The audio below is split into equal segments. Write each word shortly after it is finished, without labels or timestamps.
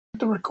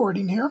the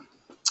recording here.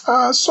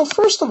 So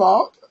first of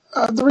all,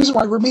 the reason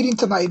why we're meeting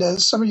tonight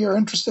is some of you are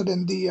interested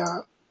in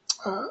the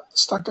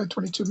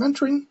Stockguy22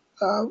 mentoring.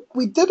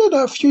 We did it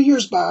a few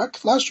years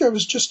back. Last year I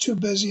was just too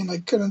busy and I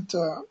couldn't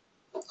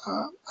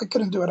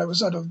do it. I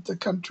was out of the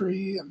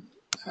country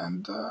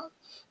and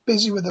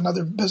busy with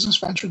another business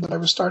venture that I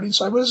was starting,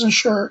 so I wasn't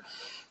sure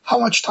how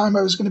much time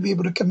I was going to be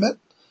able to commit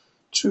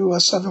to a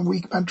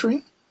 7-week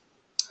mentoring.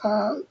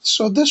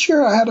 So this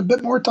year I had a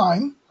bit more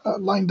time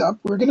lined up.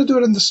 We were going to do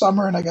it in the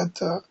summer, and I got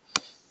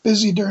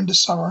busy during the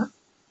summer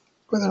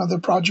with another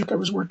project I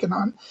was working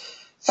on.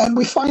 And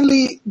we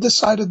finally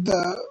decided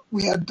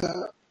we had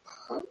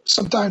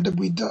some time that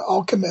we'd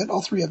all commit,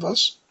 all three of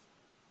us,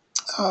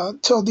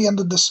 till the end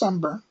of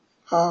December.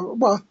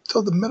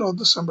 Till the middle of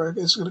December, I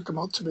guess it's going to come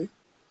out to be.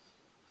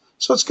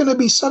 So it's going to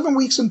be 7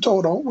 weeks in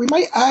total. We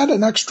might add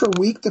an extra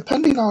week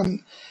depending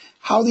on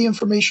how the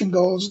information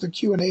goes, the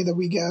Q&A that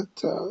we get.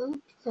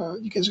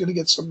 You guys are going to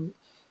get some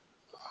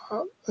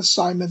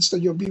assignments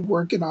that you'll be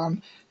working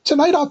on.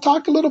 Tonight I'll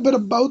talk a little bit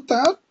about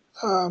that,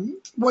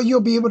 what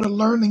you'll be able to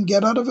learn and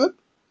get out of it,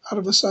 out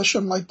of a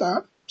session like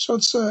that. So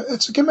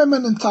it's a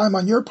commitment in time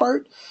on your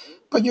part,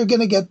 but you're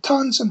going to get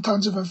tons and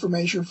tons of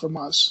information from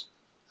us,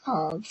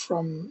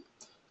 from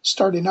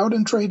starting out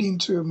in trading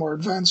to more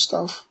advanced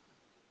stuff.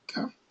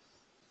 Okay.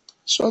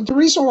 So the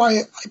reason why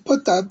I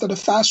put that it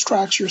fast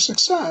tracks your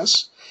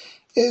success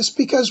is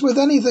because with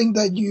anything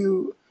that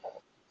you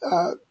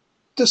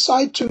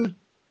decide to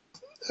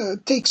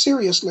take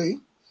seriously,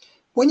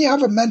 when you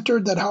have a mentor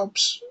that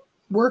helps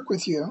work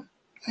with you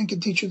and can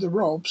teach you the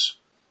ropes,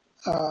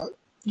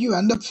 you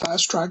end up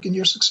fast tracking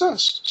your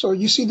success. So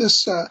you see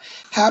this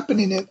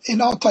happening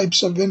in all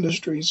types of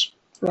industries,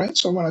 right?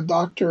 So when a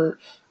doctor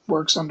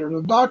works under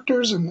the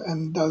doctors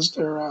and does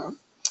their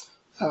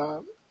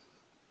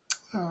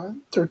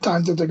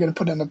time that they're going to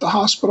put in at the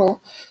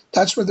hospital,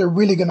 that's where they're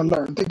really going to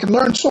learn. They can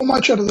learn so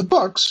much out of the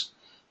books,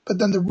 but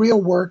then the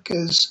real work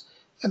is,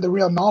 and the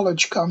real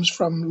knowledge comes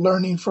from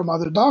learning from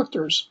other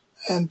doctors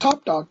and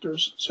top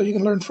doctors. So you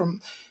can learn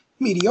from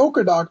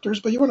mediocre doctors,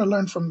 but you want to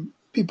learn from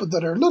people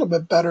that are a little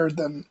bit better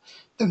than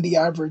the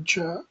average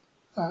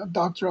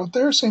doctor out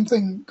there. Same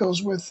thing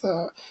goes with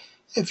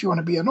if you want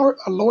to be a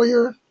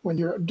lawyer, when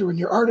you're doing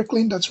your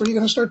articling, that's where you're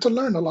going to start to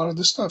learn a lot of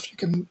this stuff. You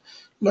can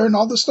learn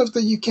all the stuff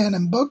that you can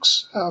in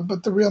books,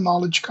 but the real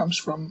knowledge comes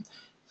from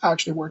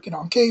actually working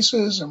on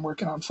cases and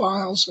working on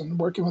files and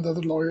working with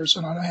other lawyers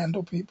on how to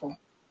handle people.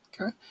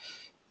 Okay,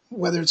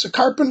 whether it's a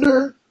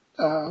carpenter,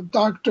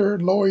 doctor,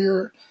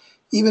 lawyer,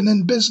 even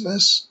in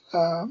business,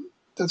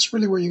 that's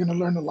really where you're going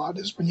to learn a lot,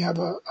 is when you have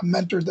a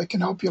mentor that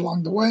can help you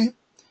along the way,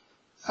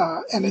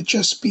 and it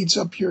just speeds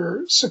up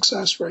your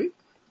success rate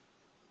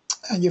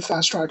and you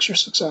fast tracks your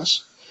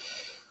success.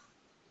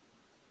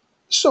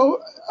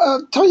 So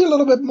tell you a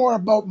little bit more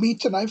about me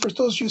tonight. For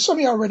those of you, some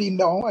of you already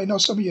know. I know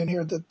some of you in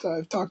here that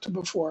I've talked to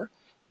before,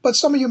 but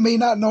some of you may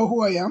not know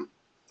who I am.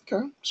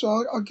 Okay,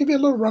 so I'll give you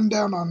a little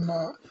rundown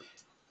on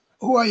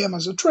who I am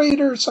as a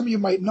trader. Some of you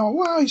might know,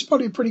 well, he's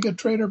probably a pretty good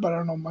trader, but I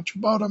don't know much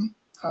about him,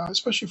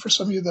 especially for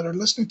some of you that are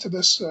listening to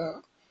this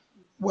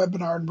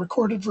webinar in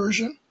recorded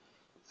version.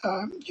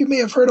 You may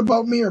have heard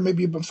about me, or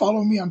maybe you've been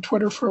following me on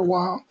Twitter for a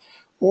while,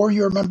 or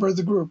you're a member of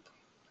the group.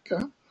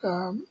 Okay.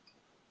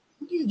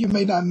 You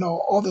may not know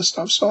all this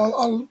stuff, so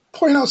I'll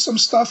point out some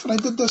stuff, and I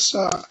did this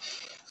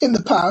in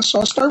the past, so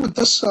I'll start with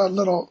this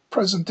little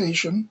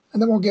presentation,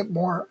 and then we'll get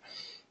more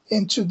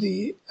into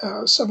the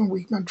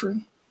 7-week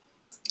mentoring.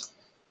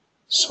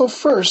 So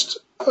first,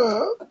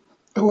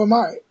 who am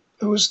I?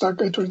 Who is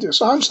Stockguy22?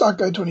 So I'm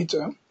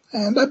Stockguy22,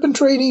 and I've been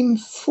trading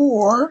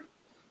for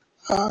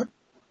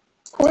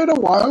quite a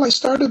while. I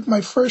started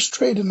my first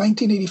trade in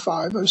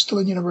 1985. I was still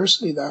in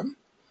university then.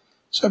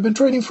 So I've been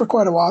trading for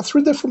quite a while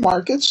through different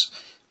markets.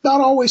 Not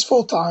always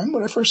full-time.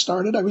 When I first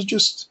started, I was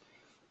just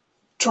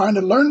trying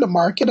to learn the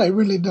market. I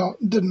really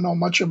didn't know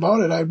much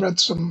about it. I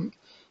read some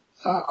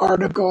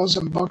articles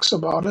and books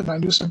about it, and I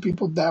knew some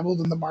people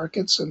dabbled in the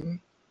markets. And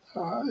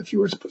if you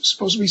were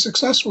supposed to be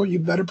successful, you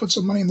better put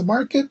some money in the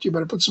market. You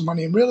better put some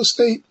money in real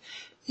estate.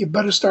 You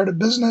better start a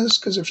business,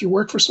 because if you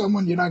work for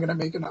someone, you're not going to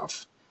make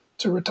enough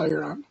to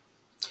retire on.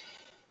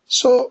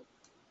 So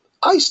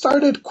I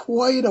started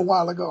quite a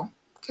while ago.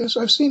 Okay,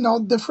 so I've seen all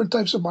different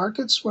types of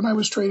markets. When I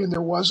was trading,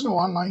 there was no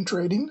online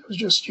trading. It was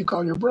just you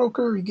call your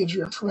broker, he gives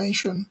you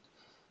information,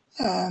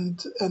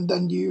 and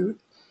then you,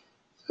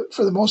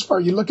 for the most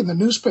part, you look in the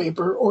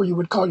newspaper, or you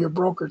would call your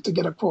broker to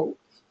get a quote,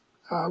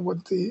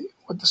 what the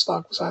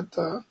stock was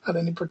at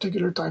any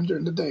particular time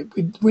during the day.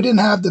 We didn't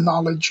have the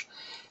knowledge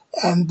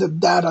and the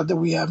data that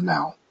we have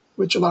now,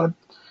 which a lot of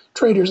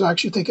traders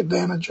actually take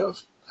advantage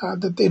of,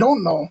 that they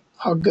don't know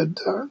how good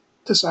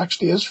this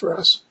actually is for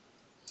us.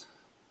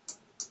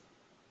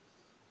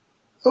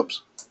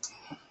 Oops.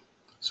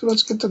 So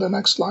let's get to the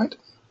next slide.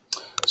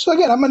 So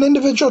again, I'm an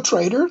individual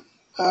trader.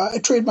 I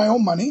trade my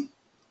own money.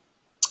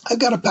 I've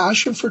got a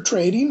passion for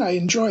trading. I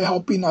enjoy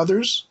helping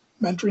others,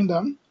 mentoring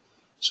them.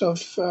 So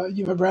if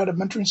you've ever had a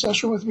mentoring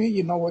session with me,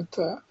 you know what,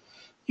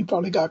 you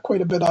probably got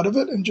quite a bit out of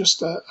it in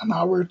just an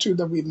hour or two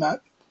that we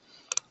met.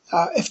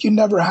 If you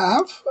never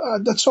have,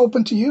 that's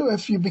open to you.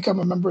 If you become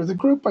a member of the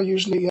group, I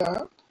usually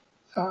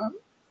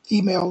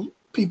email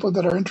people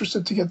that are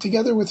interested to get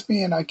together with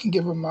me, and I can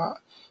give them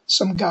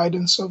some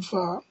guidance of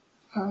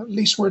at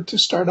least where to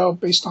start out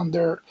based on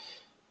their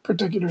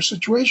particular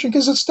situation,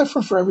 because it's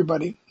different for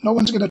everybody. No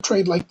one's going to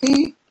trade like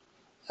me.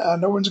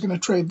 No one's going to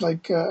trade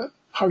like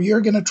how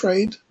you're going to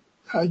trade.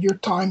 Your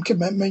time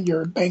commitment,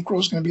 your bankroll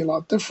is going to be a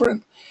lot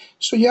different.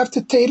 So you have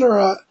to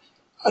tailor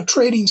a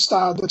trading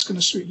style that's going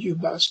to suit you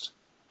best.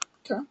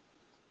 Okay.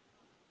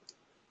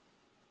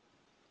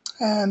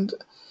 And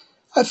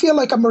I feel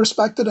like I'm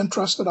respected and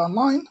trusted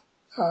online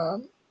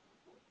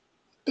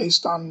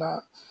based on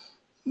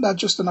not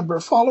just the number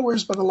of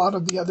followers, but a lot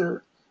of the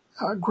other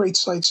great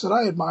sites that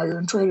I admire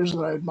and traders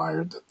that I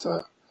admire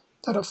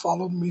that have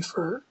followed me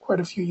for quite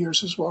a few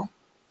years as well.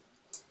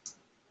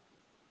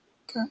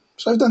 Okay,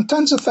 so I've done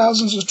tens of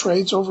thousands of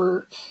trades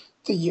over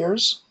the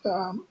years.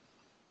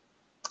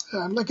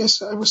 Like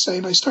I was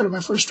saying, I started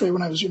my first trade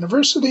when I was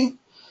university.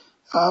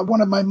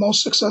 One of my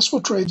most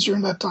successful trades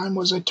during that time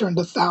was I turned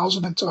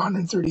 1,000 into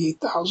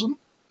 138,000.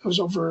 It was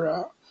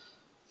over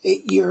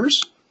 8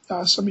 years.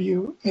 Some of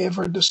you may have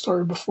heard this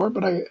story before,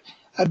 but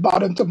I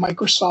bought into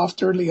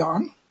Microsoft early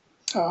on,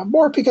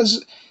 more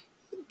because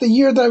the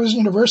year that I was in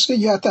university,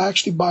 you had to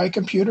actually buy a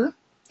computer,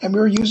 and we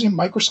were using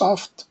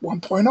Microsoft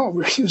 1.0.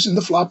 We were using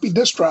the floppy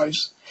disk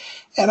drives.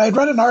 And I'd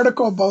read an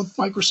article about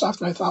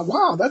Microsoft, and I thought,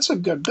 wow, that's a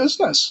good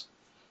business.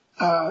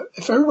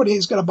 If everybody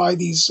is going to buy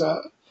these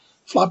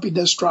floppy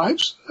disk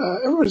drives,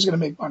 everybody's going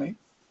to make money.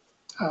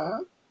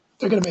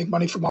 They're going to make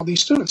money from all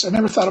these students. I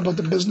never thought about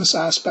the business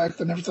aspect.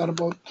 I never thought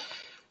about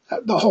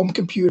the home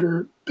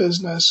computer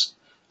business.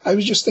 I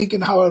was just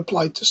thinking how it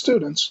applied to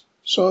students.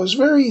 So it was a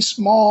very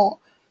small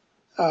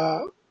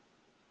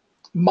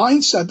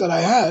mindset that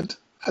I had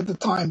at the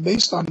time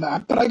based on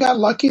that. But I got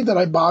lucky that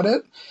I bought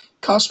it.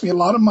 Cost me a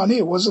lot of money.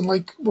 It wasn't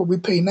like what we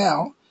pay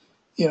now,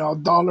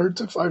 $1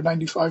 to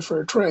 $5.95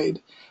 for a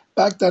trade.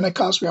 Back then, it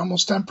cost me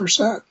almost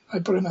 10%. I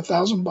put in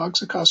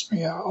 $1,000. It cost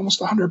me almost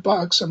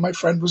 $100, and my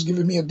friend was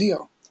giving me a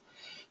deal.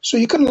 So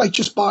you couldn't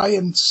just buy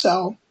and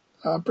sell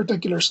a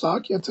particular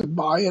stock. You had to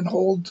buy and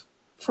hold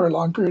for a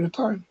long period of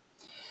time.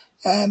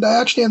 And I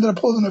actually ended up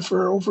holding it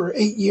for over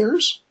 8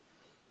 years,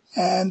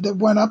 and it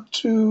went up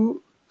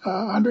to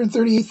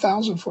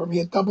 138,000 for me.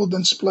 It doubled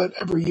and split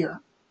every year.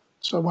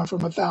 So it went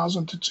from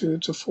 1,000 to 2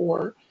 to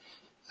 4,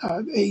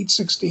 8,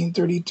 16,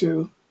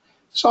 32.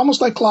 So almost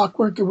like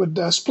clockwork, it would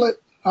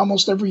split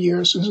almost every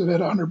year. As soon as it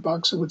hit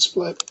 $100, it would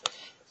split.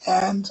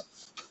 And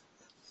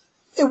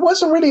it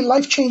wasn't really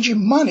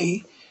life-changing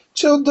money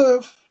till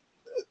the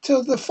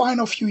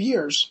final few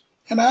years.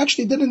 And I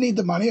actually didn't need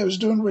the money. I was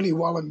doing really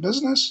well in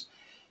business.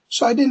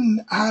 So I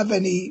didn't have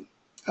any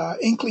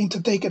inkling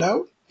to take it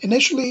out.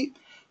 Initially,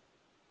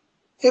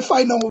 if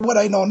I know what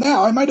I know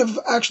now, I might have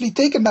actually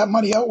taken that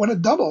money out when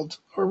it doubled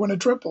or when it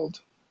tripled.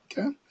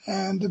 Okay.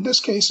 And in this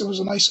case, it was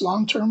a nice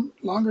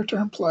longer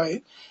term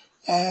play.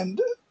 And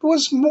it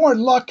was more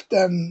luck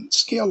than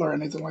skill or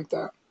anything like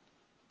that.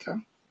 Okay.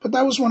 But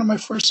that was one of my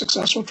first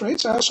successful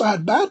trades. I also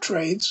had bad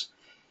trades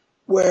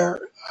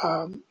where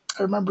I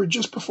remember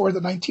just before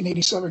the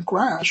 1987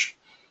 crash,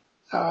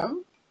 a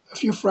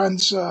few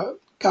friends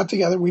got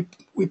together.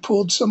 We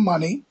pooled some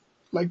money,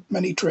 like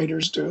many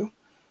traders do,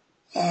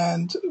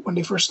 and when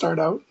they first start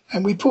out,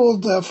 and we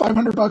pooled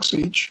 $500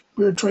 each.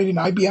 We were trading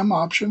IBM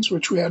options,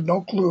 which we had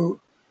no clue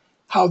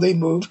how they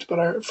moved, but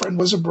our friend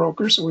was a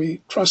broker, so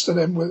we trusted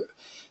him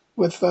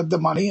with the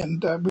money,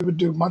 and we would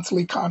do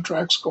monthly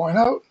contracts going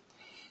out.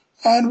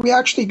 And we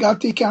actually got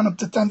the account up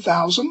to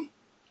 10,000.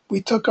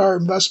 We took our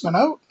investment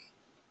out,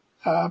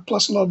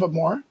 plus a little bit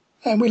more,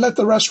 and we let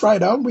the rest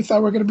ride out. We thought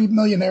we were going to be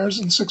millionaires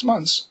in 6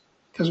 months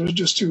because it was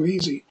just too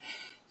easy.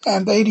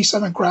 And the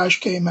 87 crash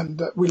came,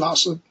 and we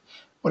lost it.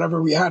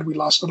 Whatever we had, we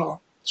lost it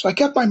all. So I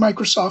kept my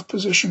Microsoft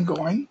position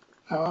going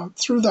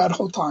through that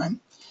whole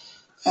time.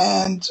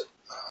 And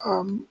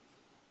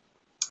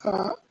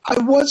I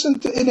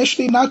wasn't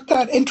initially not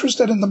that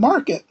interested in the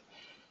market.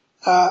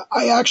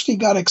 I actually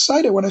got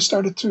excited when I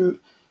started to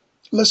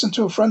listen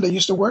to a friend that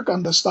used to work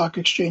on the stock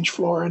exchange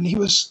floor, and he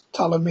was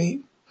telling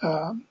me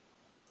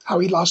how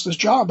he lost his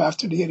job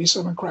after the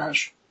 87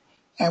 crash.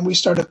 And we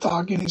started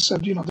talking. He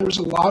said, there was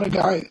a lot of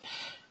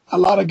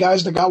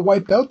guys that got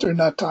wiped out during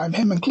that time,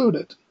 him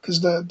included,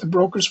 because the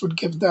brokers would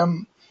give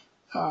them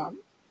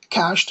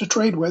cash to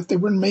trade with. They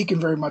weren't making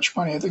very much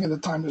money. I think at the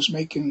time it was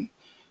making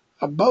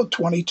about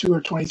 22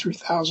 or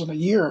 23,000 a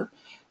year,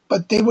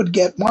 but they would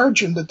get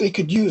margin that they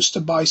could use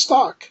to buy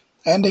stock,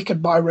 and they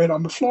could buy right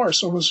on the floor.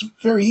 So it was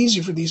very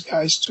easy for these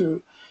guys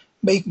to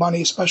make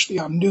money, especially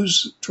on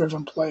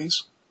news-driven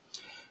plays.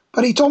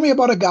 But he told me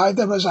about a guy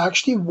that was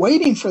actually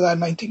waiting for that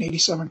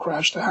 1987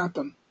 crash to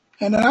happen.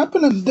 And it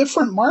happened in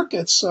different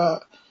markets. I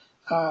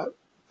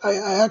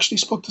actually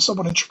spoke to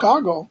someone in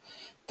Chicago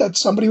that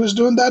somebody was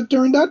doing that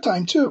during that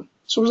time too.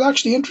 So it was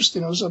actually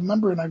interesting. I was a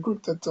member in a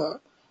group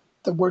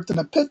that worked in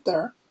a pit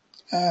there.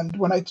 And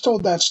when I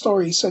told that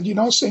story, he said,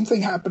 same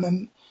thing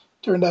happened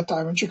during that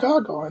time in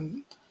Chicago,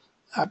 and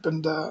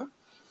happened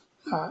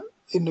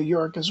in New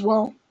York as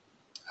well.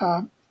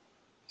 Uh,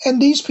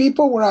 and these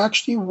people were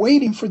actually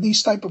waiting for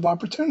these type of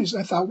opportunities.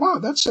 And I thought, wow,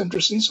 that's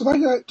interesting. So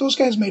those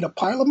guys made a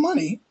pile of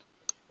money.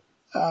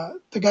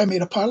 The guy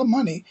made a pile of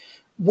money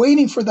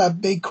waiting for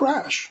that big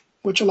crash,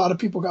 which a lot of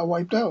people got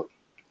wiped out.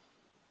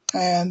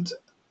 And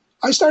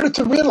I started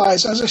to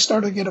realize as I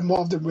started to get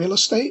involved in real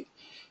estate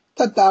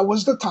that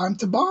was the time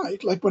to buy,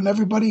 like when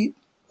everybody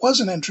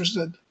wasn't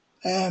interested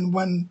and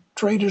when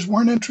traders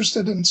weren't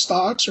interested in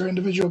stocks or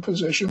individual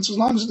positions. As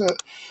long as the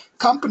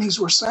companies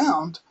were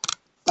sound,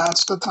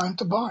 that's the time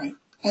to buy.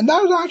 And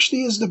that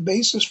actually is the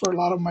basis for a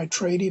lot of my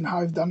trading,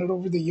 how I've done it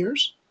over the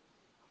years.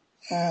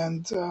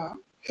 And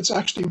it's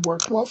actually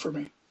worked well for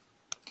me.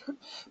 Okay?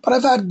 But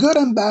I've had good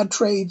and bad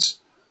trades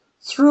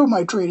through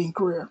my trading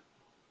career.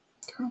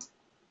 Okay?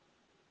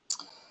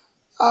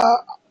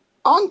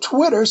 On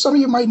Twitter, some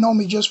of you might know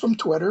me just from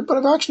Twitter, but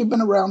I've actually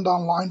been around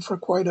online for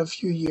quite a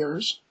few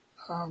years.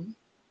 I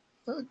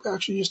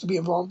actually used to be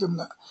involved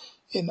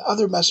in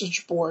other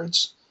message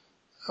boards,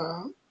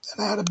 and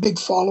I had a big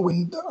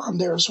following on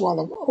there as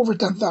well, of over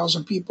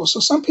 10,000 people. So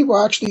some people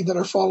actually that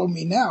are following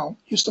me now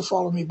used to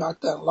follow me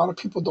back then. A lot of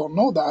people don't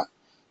know that.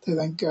 They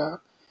think,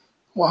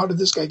 well, how did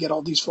this guy get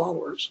all these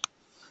followers?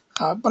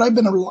 But I've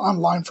been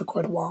online for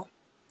quite a while.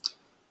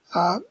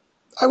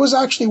 I was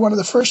actually one of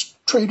the first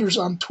traders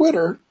on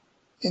Twitter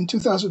in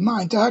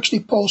 2009 to actually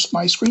post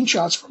my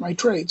screenshots for my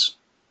trades.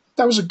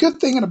 That was a good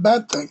thing and a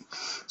bad thing.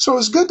 So it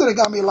was good that it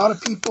got me a lot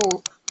of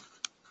people,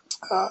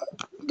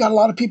 got a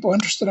lot of people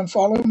interested in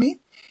following me.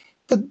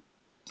 The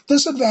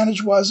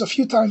disadvantage was a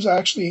few times I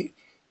actually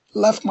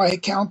left my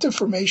account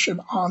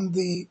information on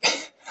the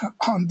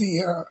on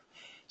the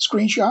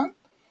screenshot,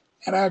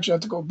 and I actually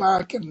had to go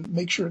back and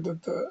make sure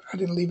that I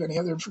didn't leave any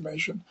other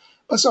information.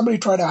 But somebody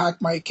tried to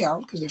hack my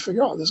account because they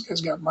figured, oh, this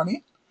guy's got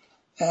money,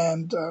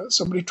 and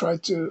somebody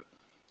tried to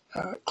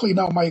clean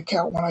out my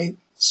account when I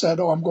said,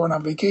 oh, I'm going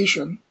on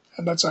vacation.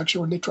 And that's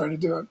actually when they try to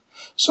do it.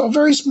 So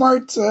very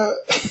smart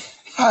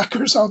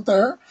hackers out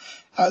there.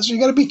 So you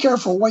got to be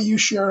careful what you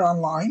share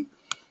online.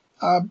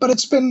 But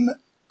it's been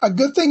a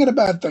good thing and a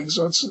bad thing.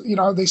 So it's,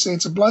 they say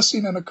it's a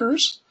blessing and a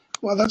curse.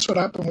 Well, that's what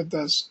happened with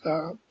this.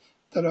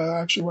 That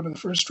actually one of the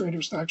first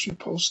traders to actually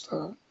post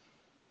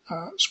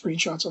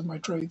screenshots of my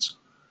trades.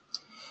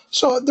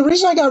 So the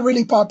reason I got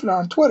really popular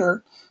on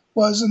Twitter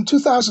was in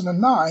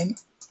 2009,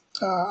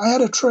 I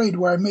had a trade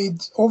where I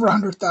made over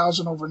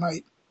 100,000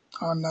 overnight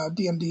on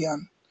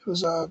DMDN. It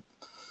was a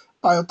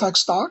biotech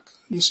stock.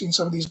 You've seen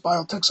some of these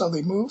biotechs, how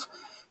they move.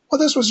 Well,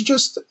 this was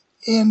just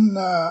in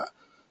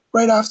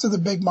right after the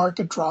big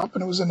market drop,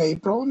 and it was in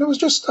April. And I was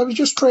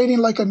just trading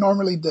like I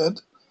normally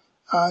did.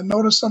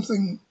 Noticed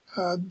something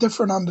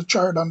different on the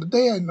chart on the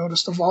day. I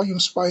noticed a volume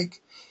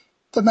spike.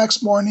 The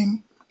next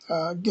morning,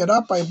 get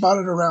up. I bought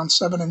it around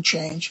 7 and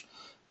change.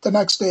 The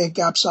next day, it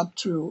gaps up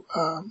to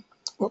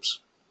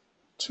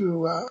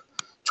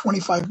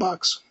 25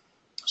 bucks.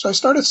 So I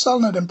started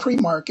selling it in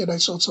pre-market. I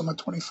sold some at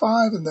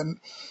 25 and then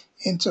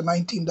into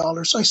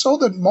 $19. So I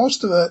sold it,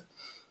 most of it,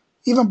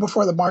 even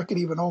before the market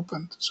even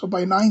opened. So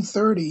by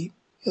 9:30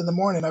 in the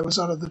morning, I was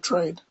out of the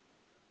trade.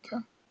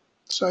 Okay,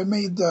 so I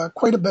made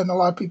quite a bit. And a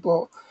lot of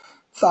people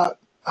thought,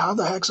 how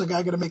the heck's a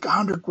guy going to make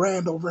 100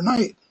 grand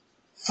overnight?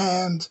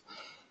 And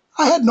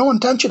I had no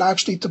intention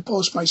actually to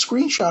post my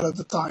screenshot at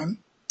the time.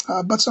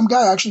 But some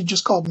guy actually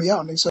just called me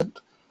out and he said,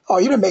 oh,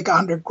 you didn't make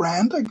 100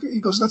 grand? He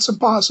goes, that's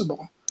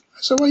impossible.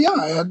 I said, well, yeah,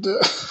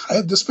 I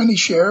had this many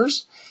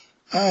shares,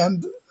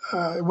 and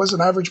it was an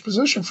average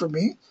position for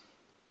me.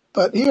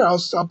 But here, I'll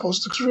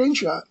post a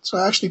screenshot. So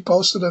I actually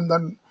posted, and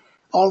then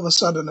all of a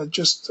sudden, it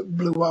just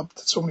blew up.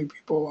 So many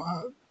people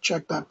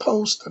checked that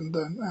post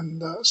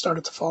and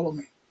started to follow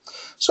me.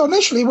 So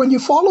initially, when you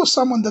follow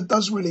someone that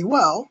does really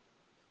well,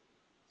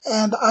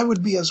 and I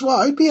would be as well,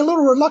 I'd be a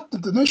little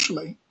reluctant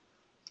initially.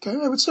 Okay,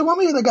 I would say, well,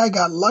 maybe the guy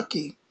got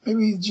lucky.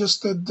 Maybe he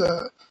just did.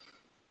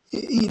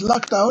 He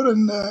lucked out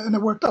and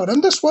it worked out.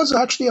 And this was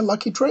actually a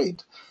lucky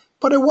trade,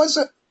 but it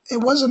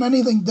wasn't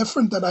anything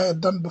different that I had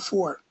done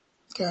before.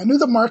 Okay, I knew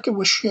the market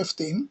was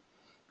shifting.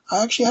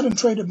 I actually hadn't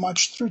traded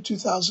much through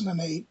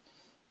 2008,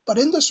 but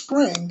in the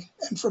spring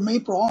and from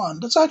April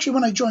on, that's actually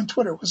when I joined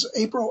Twitter. It was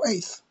April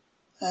 8th,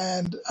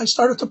 and I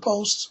started to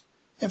post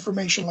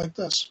information like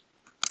this,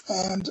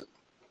 and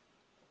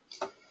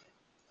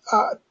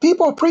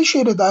people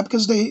appreciated that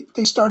because they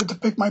started to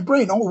pick my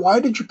brain. Oh, why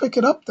did you pick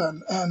it up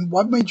then? And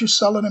what made you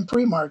sell it in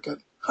pre-market?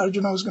 How did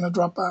you know it was going to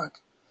drop back?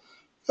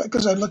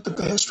 Because I looked at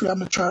the history on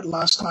the chart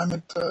last time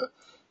it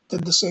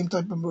did the same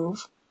type of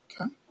move.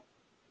 Okay,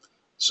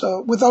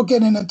 so without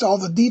getting into all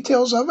the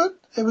details of it,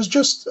 it was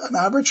just an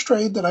average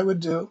trade that I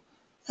would do,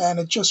 and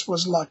it just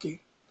was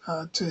lucky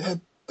to hit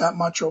that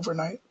much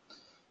overnight.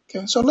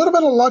 Okay, so a little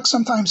bit of luck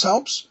sometimes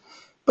helps,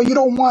 but you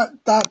don't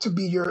want that to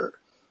be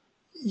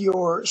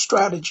your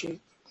strategy.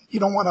 You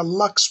don't want a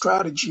luck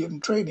strategy in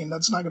trading.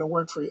 That's not going to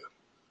work for you.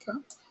 Okay.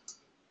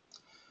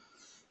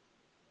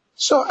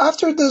 So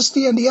after this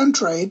DNDN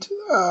trade,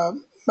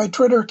 my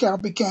Twitter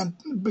account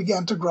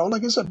began to grow.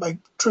 Like I said, by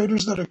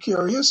traders that are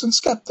curious and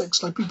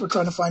skeptics, like people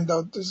trying to find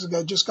out, this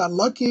guy just got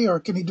lucky or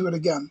can he do it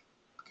again?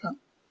 Okay.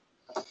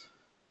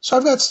 So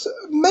I've got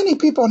many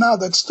people now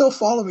that still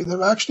follow me that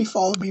have actually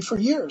followed me for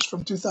years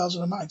from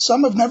 2009.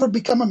 Some have never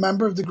become a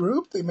member of the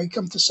group. They may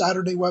come to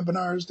Saturday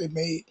webinars. They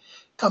may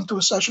come to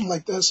a session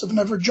like this, have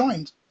never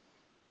joined.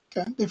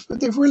 Okay,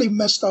 they've really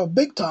missed out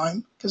big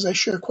time because I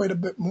share quite a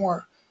bit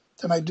more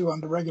than I do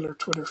on the regular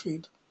Twitter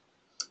feed.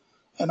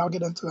 And I'll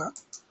get into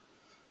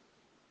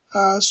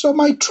that. So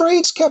my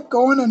trades kept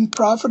going and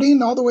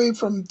profiting all the way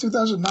from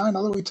 2009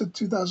 all the way to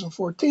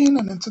 2014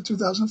 and into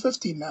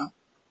 2015 now.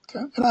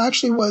 Okay, and I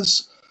actually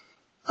was,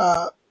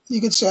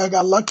 you could say I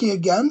got lucky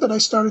again that I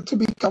started to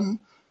become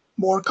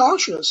more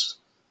cautious.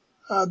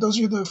 Those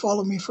of you that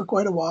follow me for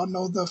quite a while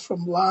know that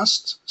from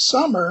last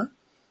summer,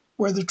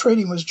 where the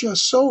trading was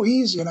just so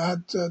easy, and I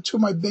had two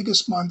of my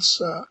biggest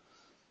months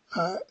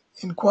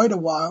in quite a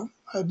while.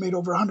 I had made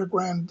over 100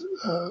 grand,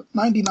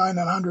 99 and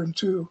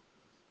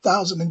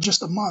 102,000 in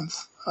just a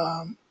month.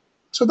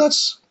 So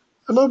that's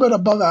a little bit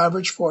above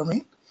average for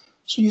me.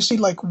 So you see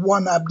like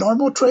one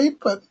abnormal trade,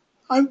 but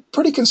I'm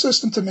pretty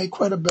consistent to make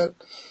quite a bit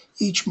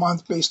each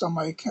month based on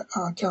my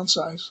account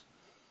size.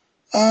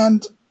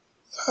 And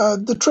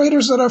the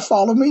traders that have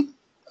followed me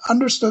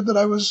understood that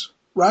I was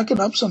racking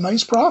up some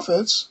nice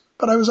profits,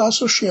 but I was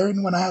also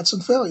sharing when I had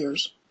some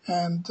failures.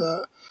 And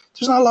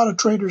there's not a lot of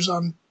traders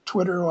on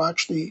Twitter who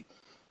actually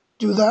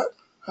do that,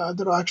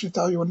 that'll actually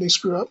tell you when they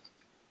screw up.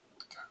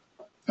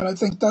 And I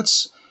think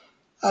that's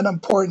an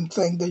important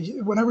thing,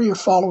 that whenever you're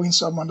following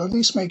someone, at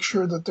least make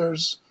sure that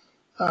there's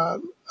a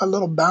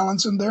little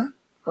balance in there,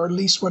 or at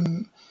least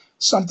when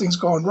something's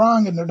going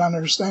wrong and they're not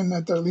understanding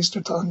it, at least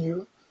they're telling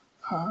you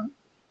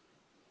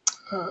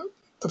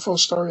the full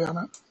story on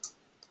it.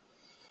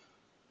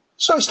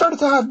 So I started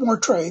to have more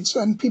trades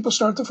and people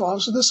started to follow.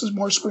 So this is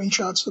more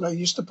screenshots that I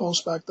used to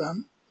post back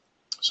then.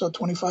 So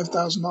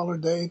 $25,000 a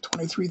day,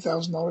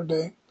 $23,000 a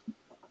day.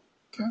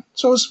 Okay.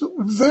 So it's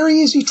very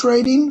easy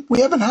trading.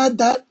 We haven't had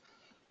that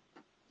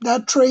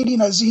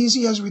trading as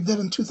easy as we did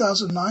in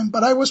 2009,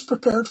 but I was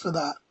prepared for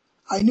that.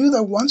 I knew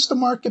that once the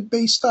market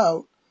based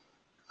out,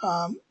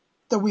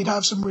 that we'd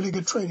have some really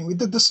good trading. We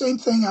did the same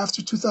thing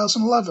after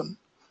 2011.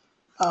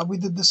 We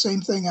did the same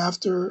thing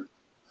after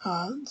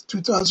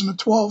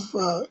 2012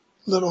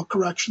 little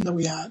correction that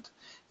we had,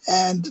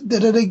 and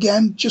did it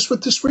again just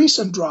with this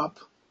recent drop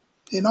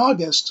in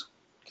August.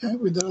 Okay,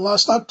 we did it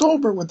last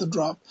October with the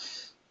drop.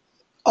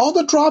 All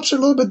the drops are a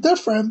little bit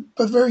different,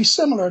 but very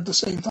similar at the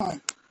same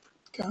time.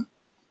 Okay.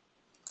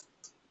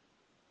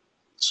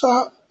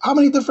 So how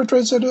many different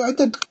trades did I do? I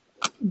did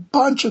a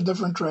bunch of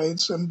different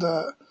trades and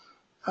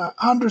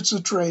hundreds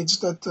of trades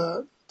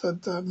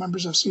that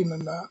members have seen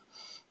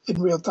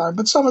in real time.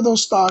 But some of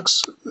those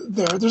stocks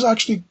there's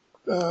actually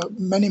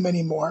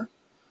many more.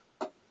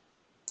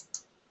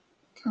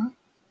 Okay.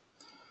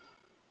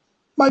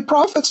 My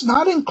profits,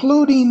 not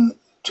including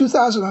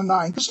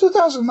 2009, because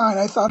 2009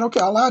 I thought,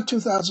 okay, I'll add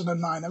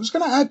 2009. I was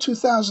going to add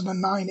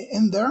 2009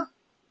 in there.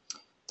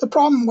 The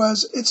problem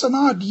was it's an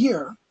odd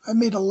year. I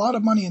made a lot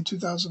of money in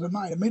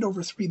 2009. I made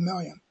over $3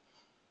 million.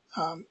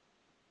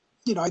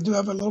 I do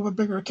have a little bit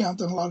bigger account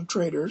than a lot of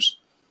traders,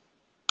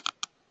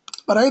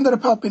 but I ended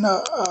up helping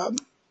a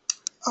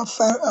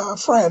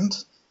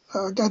friend,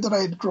 a guy that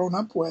I had grown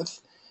up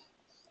with.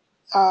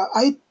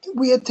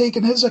 We had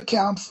taken his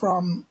account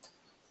from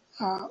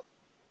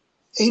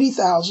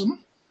 80,000,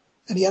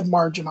 and he had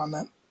margin on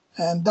that.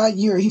 And that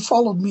year, he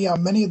followed me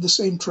on many of the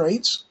same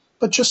trades,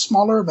 but just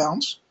smaller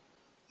amounts.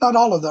 Not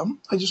all of them.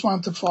 I just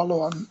wanted to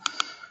follow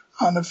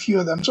on a few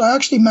of them. So I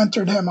actually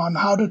mentored him on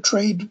how to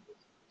trade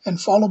and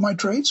follow my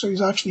trades. So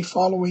he's actually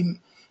following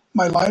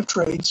my live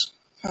trades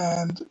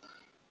and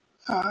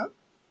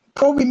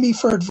probing me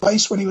for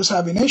advice when he was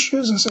having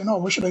issues and saying, oh,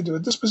 what should I do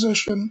with this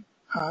position?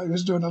 He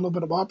was doing a little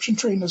bit of option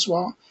trading as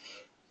well.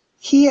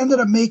 He ended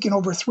up making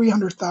over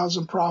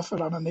 $300,000 profit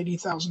on an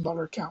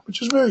 $80,000 account,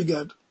 which is very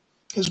good.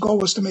 His goal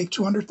was to make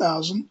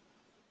 $200,000, and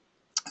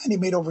he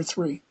made over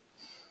 $3.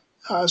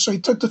 So he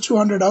took the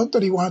 200 out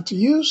that he wanted to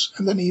use,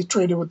 and then he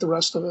traded with the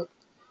rest of it.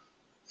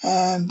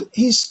 And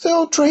he's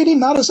still trading,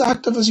 not as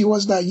active as he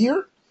was that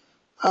year,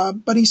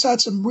 but he's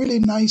had some really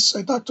nice,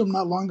 I talked to him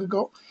not long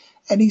ago,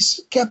 and he's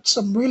kept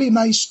some really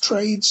nice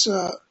trades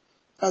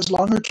as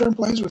longer-term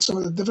plays with some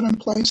of the dividend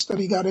plays that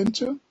he got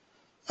into,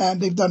 and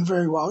they've done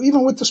very well.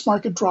 Even with this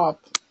market drop,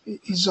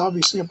 he's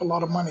obviously up a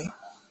lot of money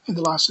in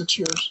the last 6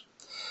 years.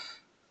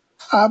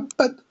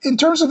 But in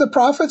terms of the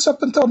profits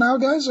up until now,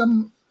 guys,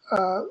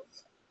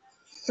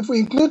 if we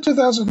include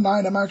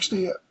 2009, I'm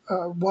actually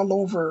well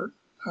over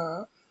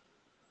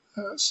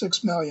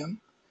 6 million.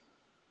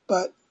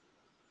 But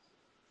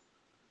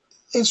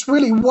it's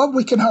really what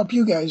we can help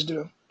you guys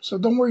do. So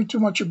don't worry too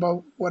much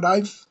about what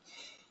I've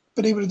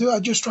been able to do. I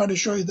just try to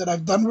show you that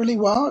I've done really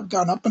well. I've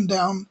gone up and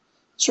down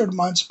certain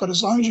months, but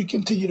as long as you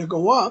continue to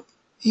go up,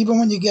 even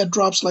when you get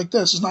drops like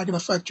this, it's not going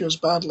to affect you as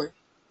badly.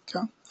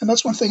 Okay, and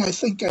that's one thing I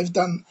think I've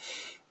done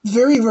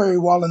very, very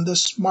well in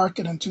this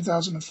market in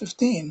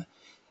 2015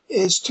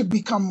 is to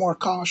become more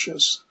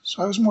cautious.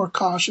 So I was more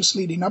cautious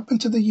leading up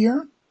into the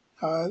year.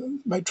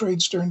 My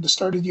trades during the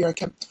start of the year, I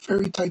kept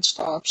very tight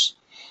stops.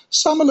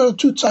 Some a little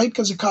too tight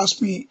because it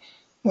cost me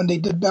when they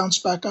did bounce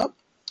back up.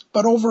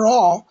 But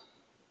overall,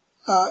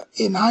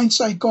 in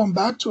hindsight, going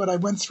back to it, I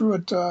went through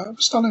it. I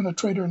was telling a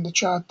trader in the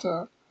chat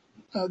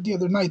the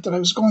other night that I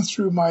was going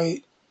through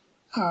my.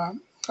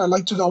 I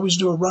like to always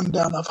do a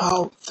rundown of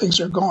how things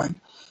are going,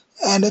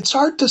 and it's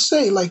hard to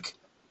say like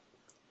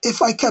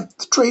if I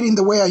kept trading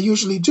the way I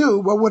usually do,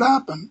 what would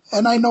happen?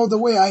 And I know the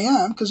way I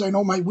am because I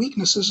know my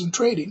weaknesses in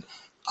trading.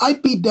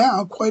 I'd be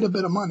down quite a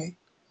bit of money.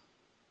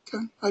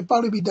 Okay, I'd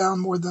probably be down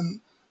more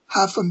than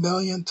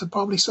 $500,000 to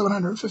probably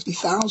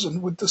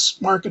 750,000 with this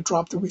market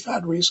drop that we've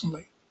had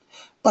recently.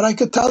 But I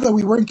could tell that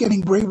we weren't getting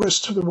great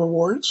risk to the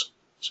rewards.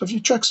 So if you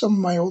check some of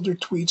my older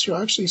tweets,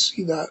 you'll actually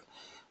see that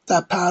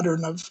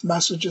pattern of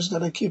messages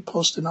that I keep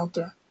posting out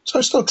there. So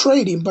I'm still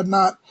trading, but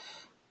not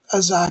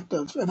as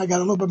active. And I got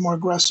a little bit more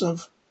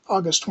aggressive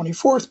August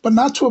 24th, but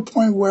not to a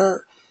point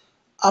where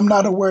I'm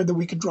not aware that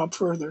we could drop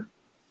further.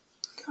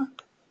 Okay.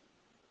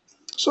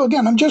 So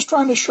again, I'm just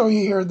trying to show you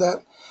here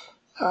that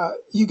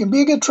you can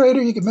be a good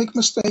trader, you can make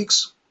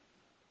mistakes,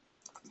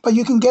 but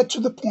you can get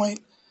to the point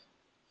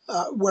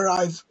where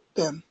I've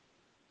been,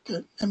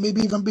 okay, and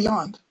maybe even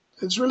beyond.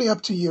 It's really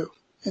up to you.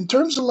 In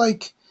terms of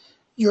like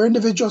your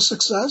individual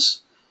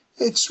success,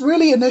 it's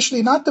really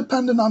initially not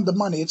dependent on the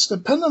money. It's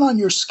dependent on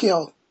your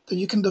skill that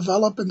you can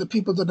develop and the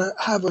people that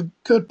have a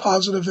good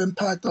positive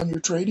impact on your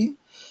trading.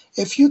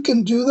 If you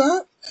can do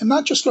that, and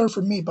not just learn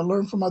from me, but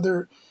learn from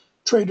other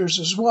traders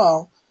as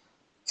well,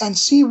 and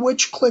see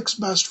which clicks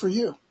best for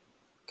you.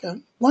 Okay.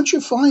 Once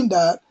you find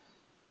that,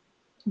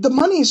 the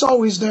money is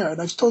always there.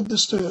 And I've told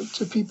this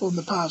to people in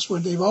the past where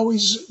they've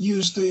always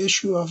used the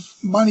issue of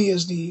money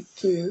as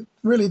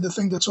really the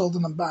thing that's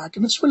holding them back.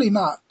 And it's really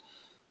not.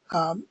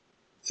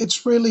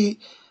 It's really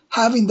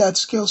having that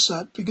skill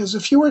set, because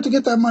if you were to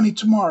get that money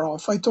tomorrow,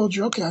 if I told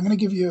you, okay, I'm going to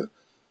give you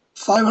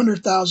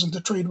 500,000 to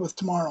trade with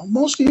tomorrow,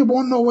 most of you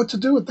won't know what to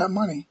do with that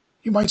money.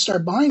 You might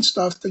start buying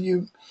stuff that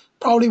you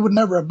probably would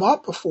never have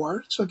bought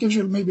before. So it gives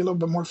you maybe a little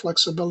bit more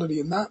flexibility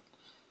in that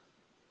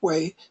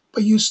way,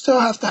 but you still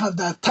have to have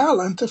that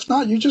talent. If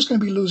not, you're just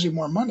going to be losing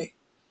more money.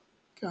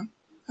 Okay,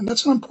 and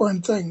that's an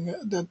important thing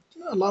that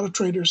a lot of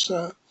traders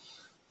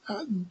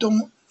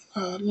don't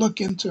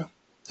look into,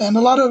 and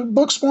a lot of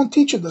books won't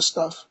teach you this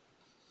stuff.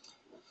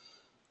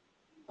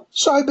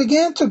 So I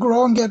began to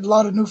grow and get a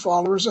lot of new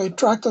followers. I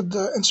attracted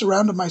and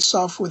surrounded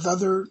myself with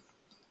other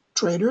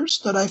traders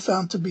that I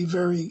found to be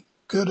very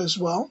good as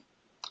well.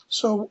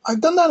 So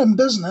I've done that in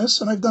business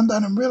and I've done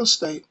that in real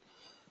estate,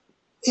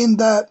 in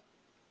that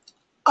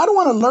I don't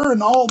want to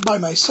learn all by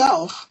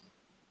myself,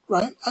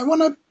 right? I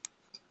want to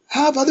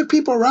have other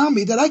people around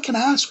me that I can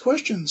ask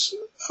questions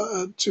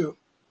to.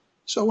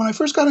 So when I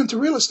first got into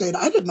real estate,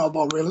 I didn't know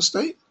about real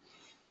estate.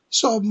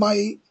 So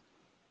my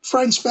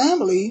friend's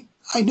family,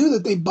 I knew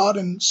that they bought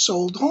and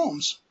sold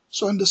homes.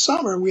 So in the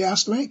summer, we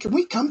asked them, hey, can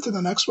we come to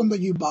the next one that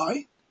you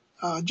buy,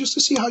 just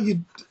to see how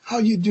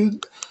you do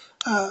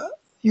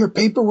your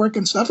paperwork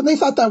and stuff? And they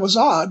thought that was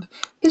odd.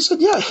 They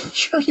said, yeah,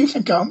 sure, you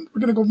can come.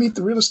 We're going to go meet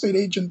the real estate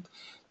agent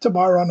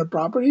tomorrow on the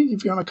property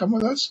if you want to come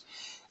with us.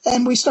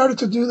 And we started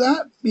to do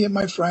that, me and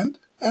my friend.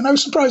 And I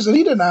was surprised that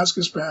he didn't ask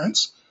his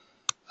parents,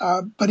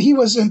 but he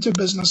was into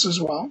business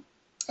as well.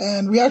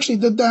 And we actually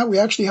did that. We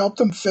actually helped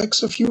him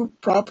fix a few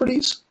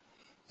properties.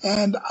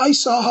 And I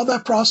saw how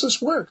that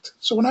process worked.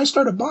 So when I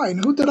started buying,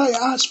 who did I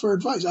ask for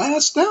advice? I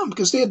asked them,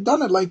 because they had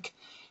done it like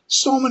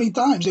so many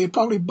times. They had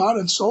probably bought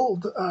and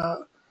sold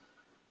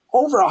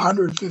over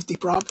 150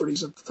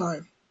 properties at the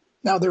time.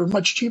 Now, they were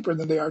much cheaper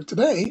than they are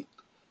today.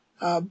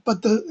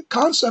 But the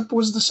concept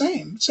was the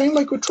same. Same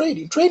like with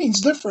trading.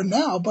 Trading's different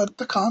now, but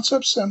the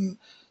concepts and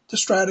the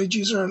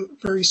strategies are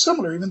very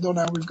similar, even though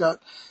now we've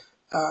got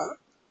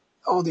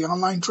all the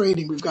online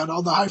trading. We've got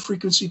all the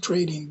high-frequency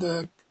trading,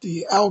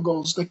 the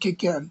algos that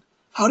kick in.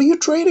 How do you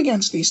trade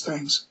against these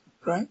things,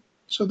 right?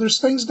 So there's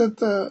things that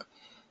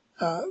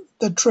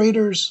the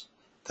traders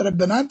that have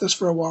been at this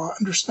for a while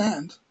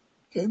understand.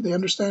 Okay, they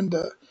understand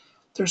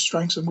their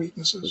strengths and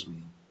weaknesses.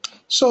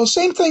 So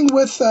same thing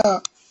with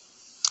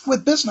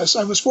business.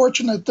 I was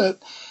fortunate that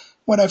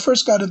when I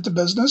first got into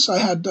business, I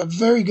had a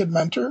very good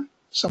mentor,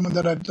 someone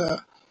that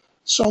had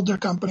sold their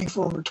company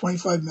for over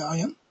 $25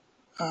 million.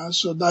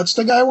 So that's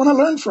the guy I want to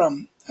learn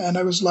from. And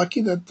I was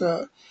lucky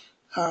that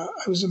I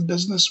was in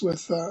business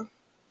with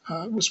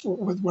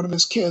one of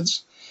his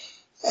kids,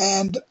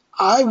 and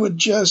I would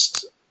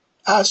just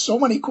ask so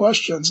many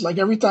questions. Like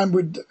every time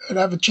I'd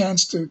have a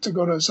chance to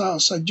go to his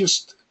house, I'd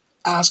just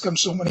ask him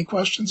so many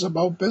questions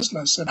about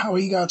business and how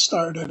he got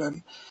started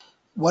and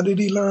what did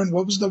he learn?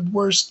 What was the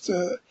worst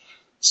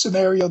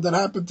scenario that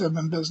happened to him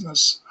in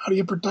business? How do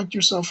you protect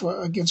yourself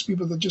against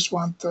people that just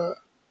want to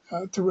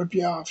rip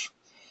you off?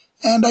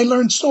 And I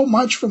learned so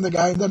much from the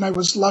guy. And then I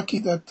was lucky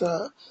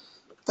that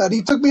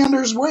he took me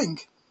under his wing.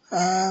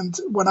 And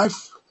when I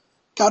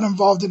got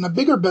involved in a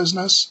bigger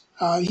business,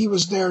 he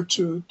was there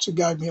to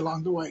guide me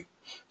along the way.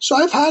 So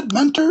I've had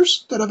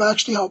mentors that have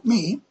actually helped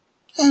me,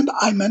 and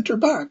I mentor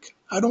back.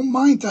 I don't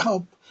mind to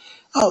help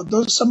out.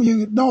 Some of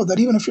you know that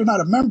even if you're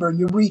not a member and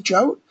you reach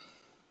out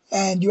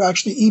and you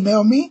actually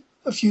email me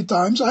a few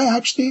times, I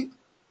actually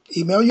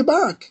email you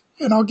back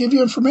and I'll give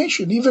you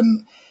information.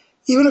 Even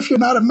even if you're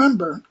not a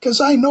member. Because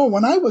I know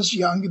when I was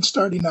young and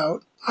starting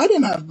out, I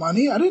didn't have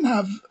money. I didn't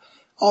have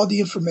all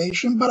the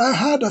information, but I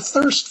had a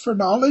thirst for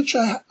knowledge.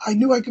 I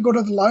knew I could go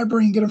to the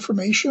library and get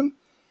information.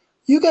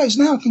 You guys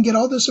now can get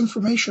all this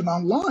information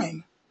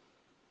online,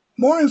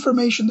 more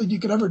information than you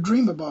could ever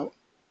dream about.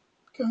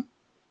 Okay?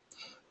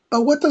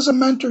 But what does a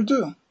mentor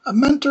do? A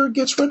mentor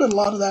gets rid of a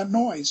lot of that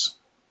noise,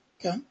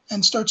 okay,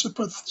 and starts to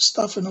put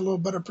stuff in a little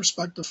better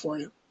perspective for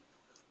you.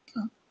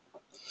 Okay?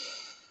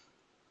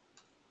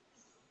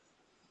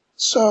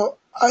 So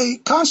I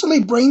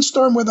constantly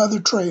brainstorm with other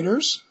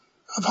traders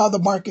of how the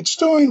market's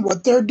doing,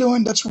 what they're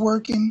doing that's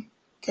working.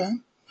 Okay.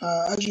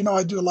 As you know,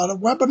 I do a lot of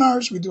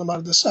webinars. We do a lot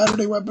of the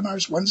Saturday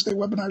webinars, Wednesday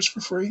webinars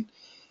for free.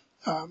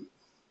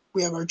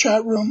 We have our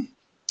chat room.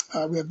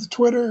 We have the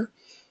Twitter,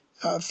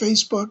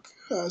 Facebook,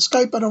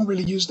 Skype. I don't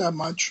really use that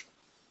much,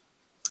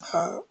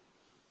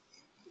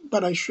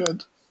 but I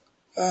should.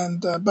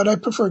 And but I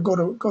prefer go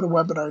to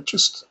webinar.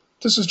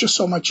 This is just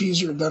so much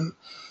easier than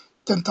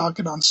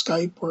talking on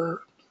Skype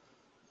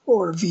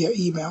or via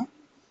email.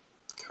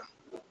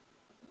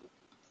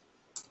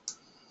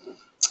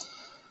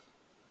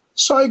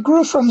 So I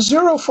grew from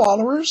 0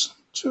 followers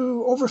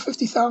to over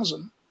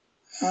 50,000.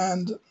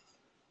 And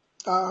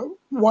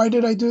why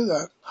did I do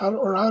that? How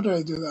did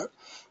I do that?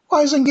 Well,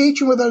 I was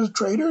engaging with other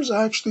traders.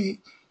 I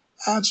actually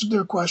answered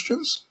their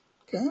questions,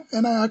 okay?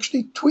 And I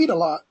actually tweet a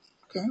lot,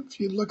 okay?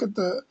 If you look at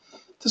the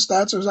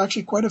stats, there's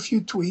actually quite a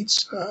few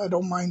tweets. I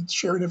don't mind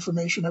sharing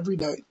information every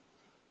day.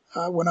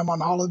 When I'm on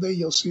holiday,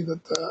 you'll see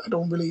that I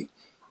don't really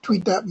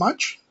tweet that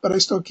much, but I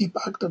still keep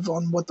active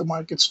on what the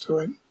market's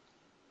doing,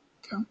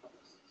 okay?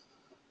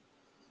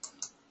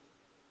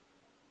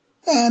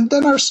 And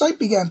then our site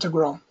began to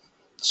grow.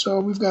 So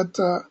we've got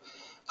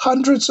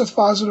hundreds of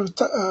positive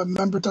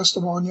member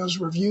testimonials,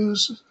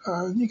 reviews.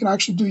 You can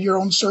actually do your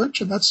own search,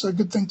 and that's a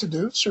good thing to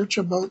do. Search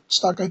about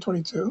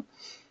Stockguy22.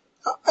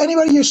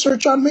 Anybody you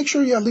search on, make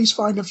sure you at least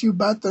find a few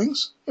bad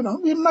things. You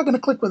know, you're not going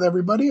to click with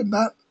everybody, and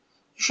that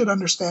you should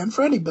understand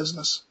for any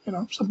business. You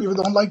know, some people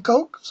don't like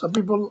Coke, some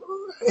people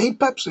hate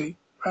Pepsi,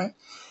 right?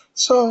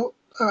 So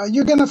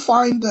you're going to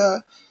find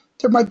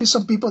there might be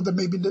some people that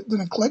maybe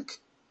didn't click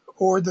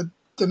or that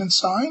didn't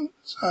sign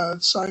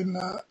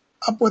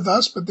up with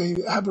us, but they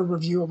have a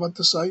review about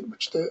the site,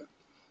 which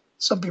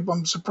some people,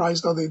 I'm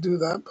surprised how they do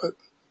that, but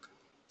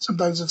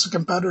sometimes it's a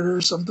competitor,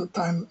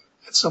 sometimes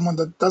it's someone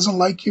that doesn't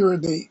like you or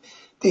they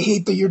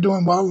hate that you're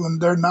doing well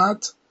and they're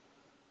not.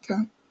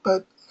 Okay,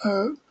 but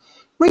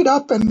read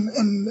up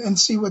and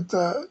see what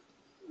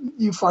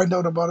you find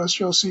out about us.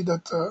 You'll see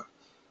that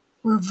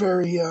we're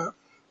very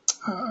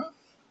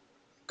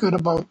good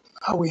about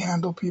how we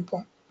handle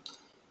people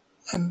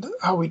and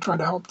how we try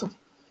to help them.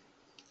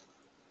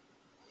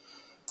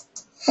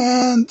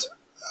 And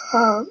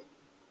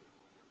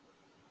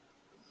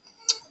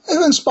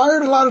it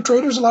inspired a lot of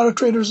traders. A lot of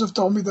traders have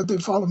told me that they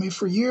follow me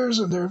for years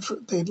and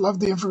they love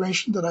the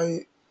information that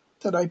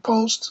I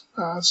post.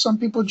 Some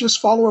people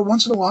just follow it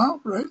once in a while,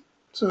 right?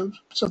 So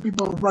some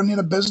people are running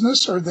a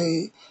business or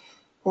they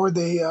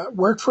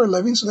work for a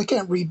living, so they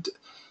can't read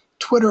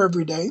Twitter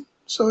every day.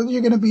 So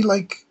you're going to be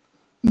like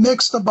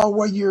mixed about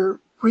what you're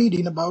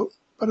reading about.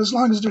 But as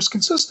long as there's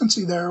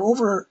consistency there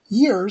over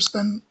years,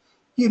 then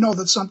you know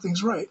that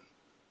something's right.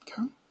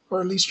 Okay?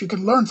 Or at least you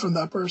can learn from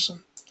that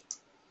person.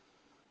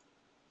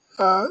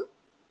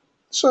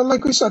 So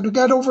like we said, we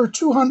got over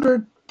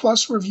 200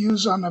 plus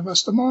reviews on the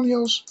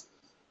testimonials.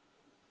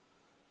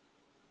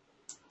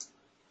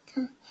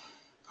 Okay.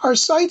 Our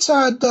sites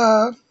had,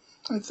 I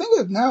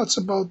think now it's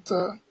about,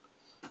 I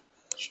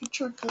should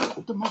check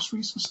the most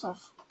recent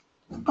stuff.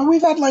 But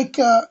we've had like,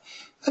 I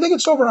think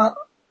it's over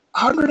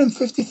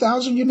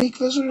 150,000 unique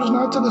visitors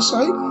now to the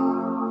site,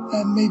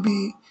 and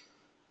maybe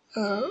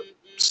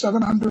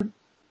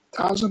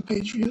 700,000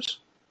 page views.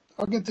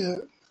 I'll get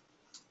the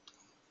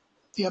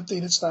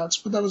updated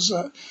stats, but those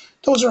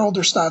are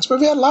older stats. But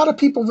we had a lot of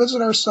people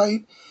visit our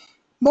site.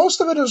 Most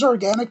of it is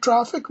organic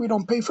traffic. We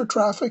don't pay for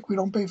traffic. We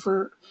don't pay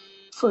for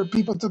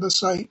people to the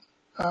site.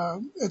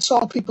 It's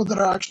all people that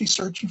are actually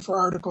searching for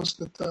articles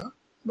that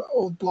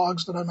old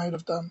blogs that I might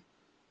have done.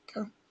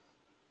 Okay,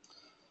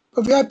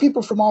 but we had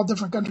people from all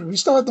different countries. We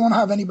still don't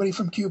have anybody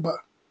from Cuba,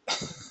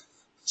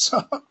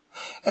 so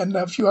and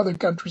a few other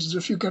countries.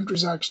 There's a few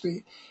countries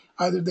actually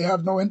either they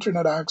have no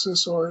internet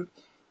access or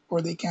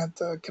they can't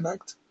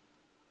connect.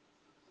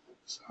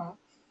 So,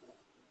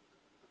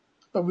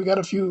 but we got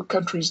a few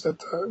countries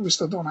that we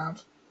still don't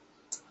have.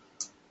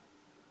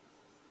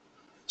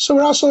 So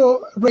we're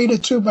also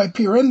rated too by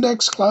Peer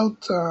Index,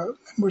 Clout, and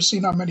we're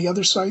seen on many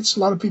other sites. A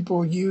lot of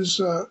people use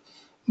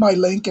my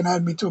link and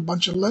add me to a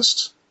bunch of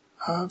lists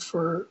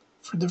for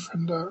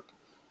different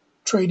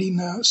trading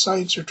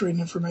sites or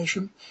trading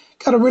information.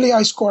 Got a really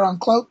high score on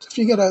Clout. If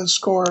you get a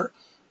score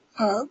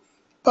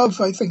above,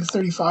 I think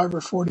 35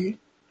 or 40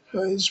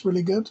 is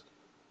really good,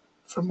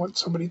 from what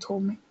somebody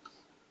told me.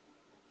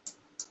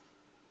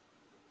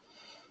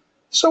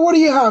 So what do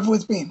you have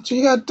with me? So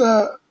you got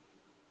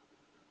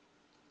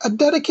a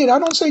dedicated, I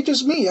don't say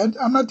just me,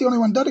 I'm not the only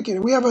one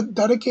dedicated. We have a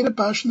dedicated,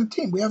 passionate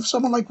team. We have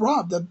someone like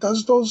Rob that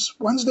does those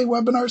Wednesday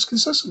webinars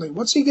consistently.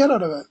 What's he get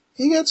out of it?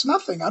 He gets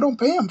nothing. I don't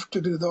pay him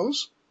to do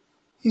those.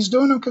 He's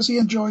doing them because he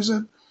enjoys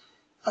it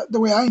the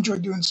way I enjoy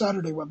doing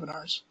Saturday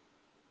webinars.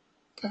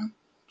 Okay,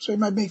 so he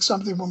might make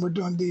something when we're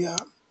doing the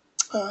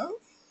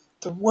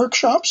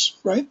workshops,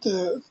 right?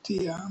 The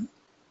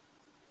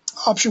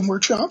option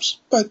workshops.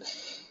 But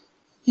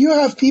you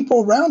have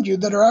people around you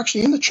that are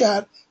actually in the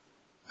chat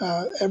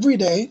every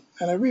day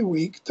and every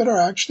week that are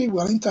actually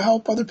willing to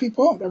help other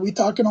people out. Are we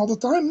talking all the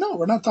time? No,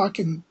 we're not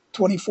talking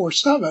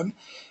 24/7.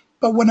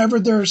 But whenever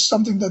there's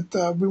something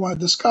that we want to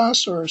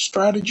discuss or a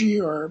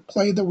strategy or a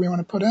play that we want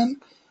to put in,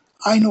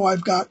 I know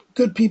I've got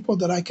good people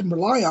that I can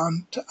rely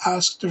on to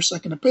ask their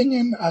second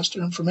opinion, ask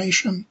their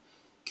information,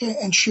 okay,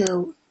 and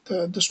share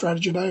the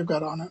strategy that I've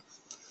got on it.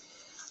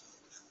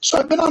 So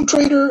I've been on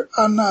Twitter.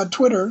 I've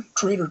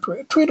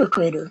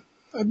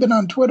been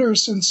on Twitter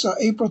since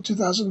April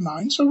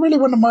 2009. So really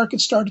when the market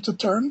started to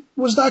turn,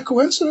 was that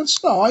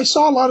coincidence? No, I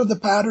saw a lot of the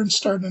patterns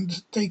starting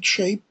to take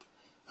shape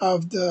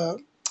of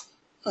the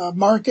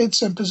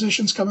markets and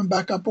positions coming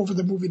back up over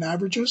the moving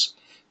averages.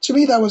 To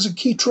me, that was a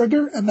key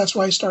trigger, and that's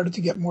why I started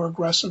to get more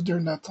aggressive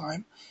during that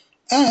time.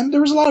 And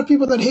there was a lot of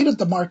people that hated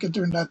the market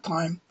during that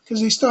time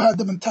because they still had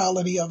the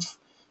mentality of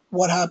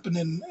what happened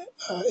in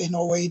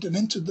 '08 and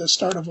into the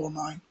start of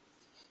 '09.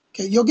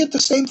 Okay, you'll get the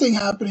same thing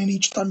happening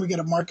each time we get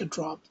a market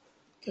drop.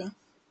 Okay,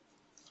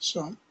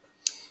 so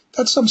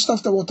that's some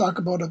stuff that we'll talk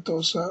about at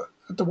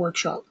the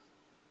workshop.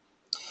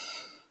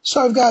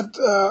 So I've got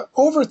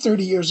over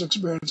 30 years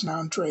experience now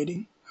in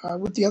trading.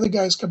 With the other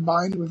guys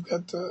combined, we've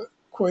got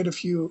quite a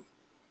few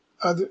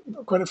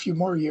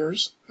more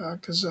years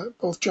because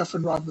both Jeff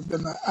and Rob have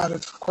been at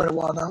it for quite a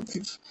while now.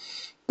 They've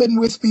been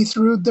with me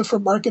through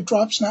different market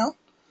drops now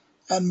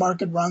and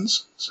market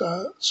runs,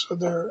 so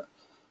they're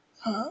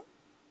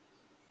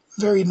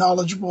very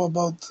knowledgeable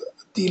about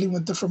dealing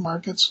with different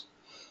markets.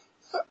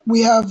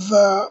 We have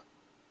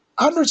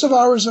hundreds of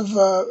hours of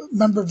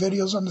member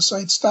videos on the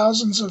sites,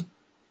 thousands of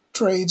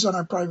trades on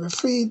our private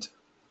feed,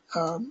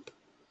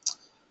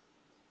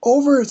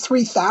 over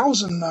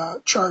 3,000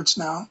 charts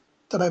now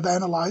that I've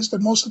analyzed,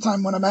 and most of the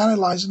time when I'm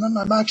analyzing them,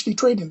 I'm actually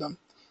trading them.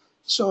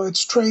 So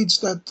it's trades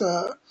that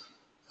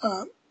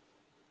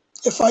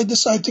if I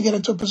decide to get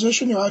into a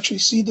position, you'll actually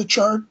see the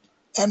chart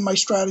and my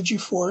strategy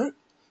for it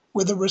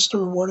with a risk to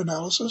reward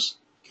analysis.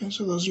 Okay,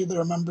 so those of you that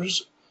are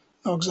members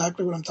know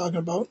exactly what I'm talking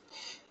about.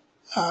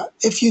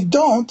 If you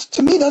don't,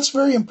 to me that's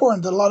very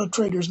important that a lot of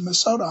traders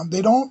miss out on.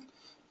 They don't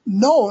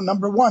know,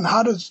 number one,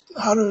 how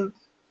to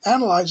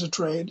analyze a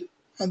trade,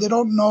 and they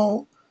don't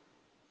know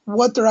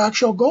what their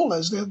actual goal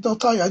is. They'll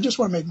tell you, I just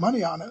want to make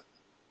money on it.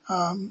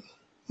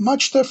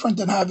 Much different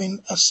than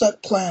having a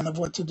set plan of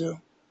what to do.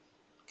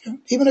 Okay?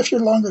 Even if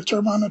you're longer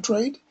term on a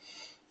trade,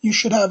 you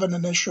should have an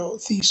initial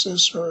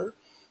thesis or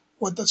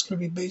what that's going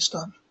to be based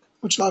on,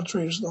 which a lot of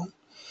traders don't.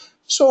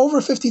 So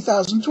over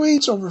 50,000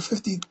 tweets, over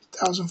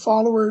 50,000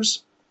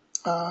 followers,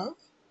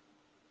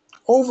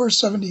 over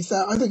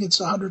 70,000, I think it's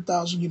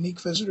 100,000 unique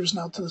visitors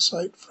now to the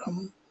site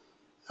from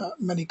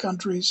many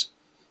countries.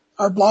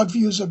 Our blog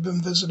views have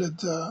been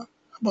visited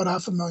about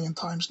 500,000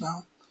 times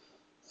now.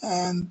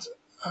 And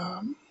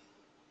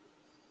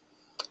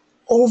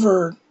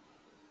over,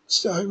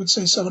 I would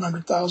say,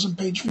 700,000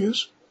 page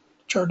views,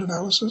 chart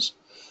analysis.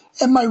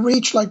 And my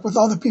reach, like with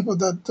all the people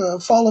that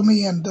follow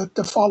me and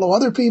that follow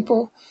other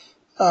people,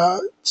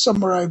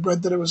 somewhere I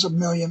read that it was 1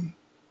 million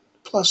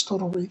plus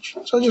total reach.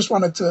 So I just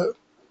wanted to,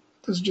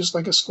 this is just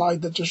like a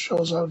slide that just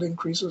shows how it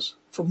increases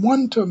from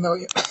 1 to 1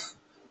 million,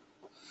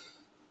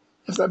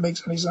 if that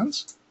makes any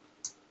sense.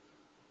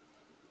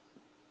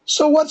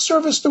 So what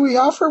service do we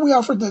offer? We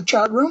offer the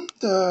chat room,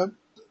 the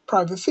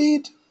private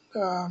feed,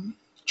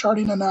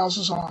 charting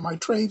analysis on all my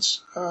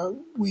trades.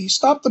 We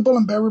stopped the bull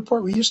and bear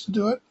report. We used to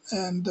do it,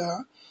 and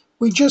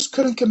we just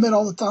couldn't commit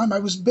all the time. I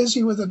was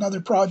busy with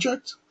another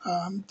project.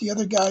 The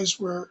other guys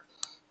were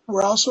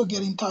also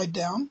getting tied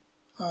down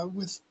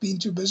with being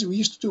too busy. We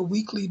used to do a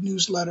weekly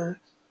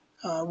newsletter.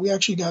 We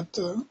actually got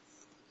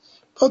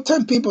about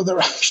 10 people that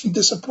were actually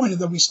disappointed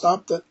that we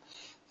stopped it.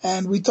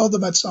 And we told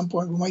them at some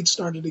point we might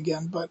start it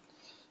again, but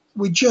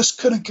we just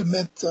couldn't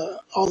commit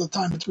all the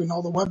time between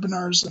all the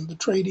webinars and the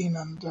trading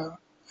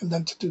and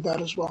then to do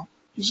that as well.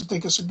 It used to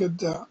take us a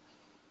good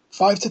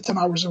 5 to 10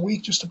 hours a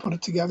week just to put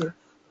it together.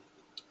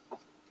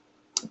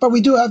 But we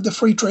do have the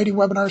free trading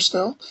webinar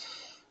still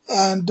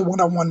and the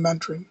one-on-one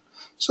mentoring.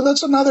 So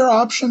that's another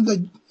option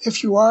that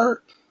if you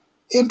are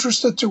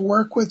interested to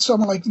work with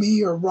someone like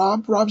me or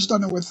Rob. Rob's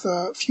done it with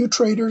a few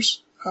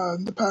traders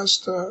in the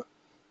past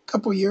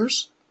couple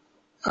years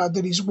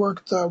that he's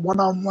worked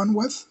one-on-one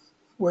with,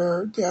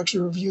 where they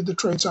actually review the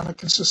trades on a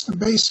consistent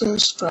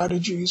basis,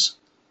 strategies.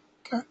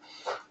 Okay,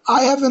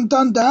 I haven't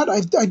done that.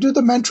 I do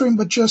the mentoring,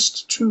 but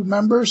just to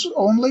members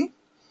only,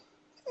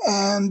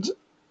 and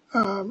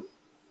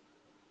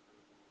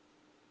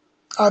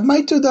I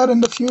might do that in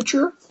the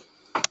future.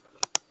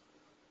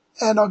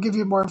 and I'll give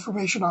you more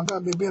information on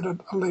that maybe at a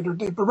later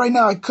date. But right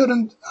now,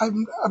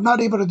 I'm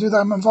not able to do that.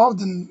 I'm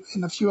involved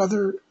in a few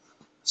other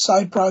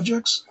side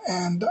projects,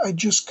 and I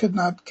just could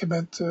not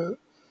commit to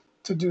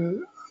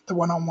do the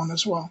one-on-one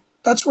as well.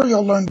 That's where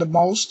you'll learn the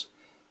most,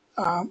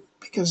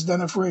 because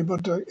then if we're able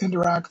to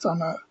interact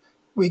on a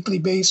weekly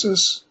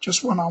basis,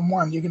 just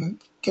one-on-one, you can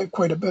get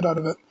quite a bit out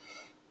of it.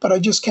 But I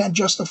just can't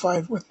justify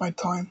it with my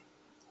time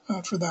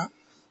for that.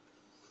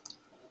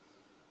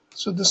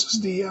 So this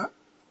is the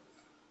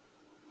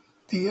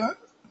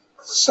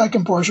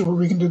second portion where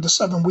we can do the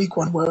 7-week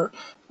one, where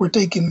we're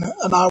taking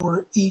an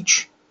hour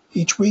each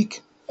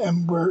week,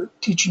 and we're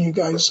teaching you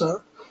guys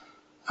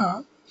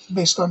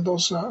based on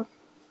those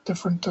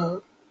different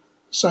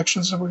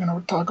sections that we're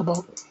going to talk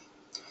about.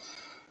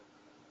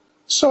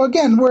 So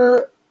again,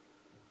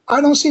 I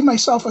don't see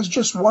myself as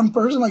just one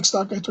person like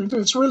Stockguy22.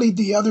 It's really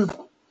the other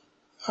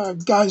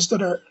guys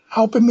that are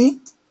helping me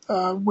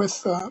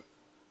with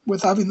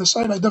having the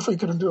site. I definitely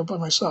couldn't do it by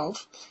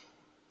myself.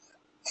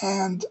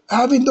 And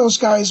having those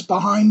guys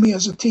behind me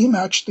as a team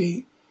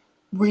actually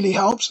really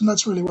helps, and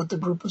that's really what the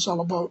group is all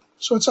about.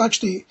 So it's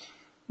actually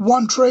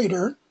one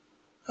trader,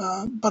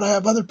 but I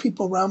have other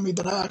people around me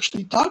that I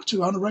actually talk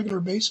to on a regular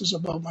basis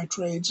about my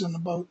trades and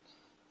about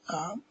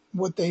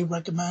what they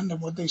recommend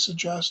and what they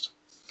suggest.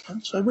 Okay?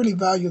 So I really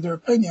value their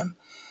opinion.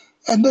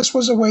 And this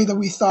was a way that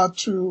we thought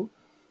to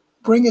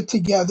bring it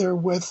together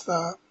with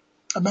a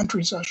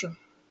mentoring session.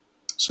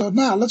 So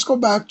now let's go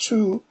back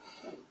to,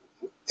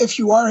 if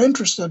you are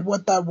interested,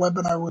 what that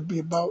webinar would be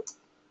about,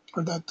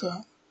 or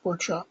that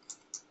workshop.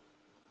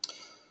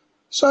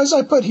 So as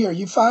I put here,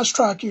 you fast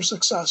track your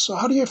success. So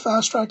how do you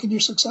fast track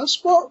your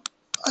success? Well,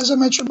 as I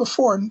mentioned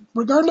before,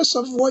 regardless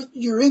of what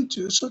you're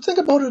into, so think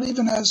about it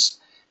even as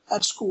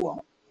at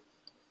school.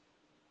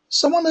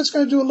 Someone that's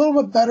going to do a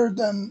little bit better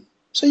than,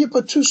 say you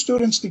put 2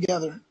 students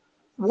together.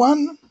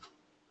 One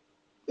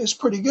is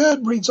pretty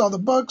good, reads all the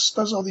books,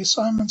 does all the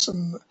assignments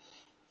and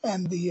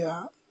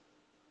the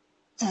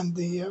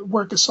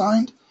work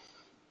assigned.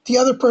 The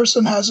other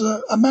person has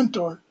a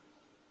mentor,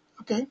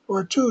 okay,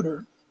 or a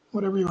tutor,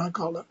 whatever you want to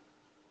call it.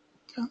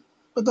 Okay?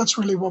 But that's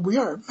really what we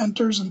are,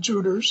 mentors and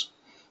tutors.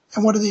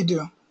 And what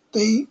do?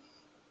 They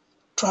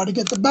try to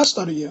get the best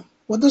out of you.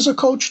 What does a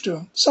coach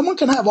do? Someone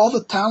can have all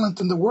the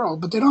talent in the world,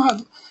 but they don't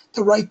have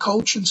the right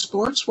coach in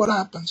sports. What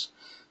happens?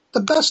 The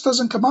best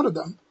doesn't come out of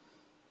them.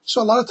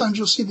 So a lot of times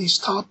you'll see these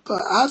top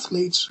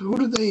athletes. Who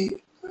do they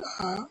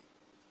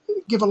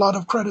give a lot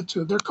of credit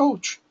to? Their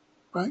coach,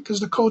 right? Because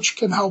the coach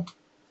can help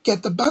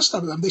get the best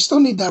out of them. They still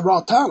need that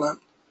raw talent,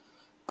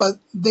 but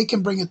they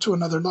can bring it to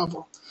another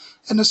level.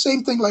 And the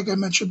same thing, like I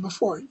mentioned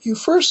before, you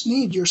first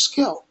need your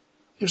skill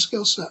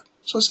set.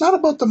 So it's not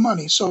about the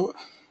money. So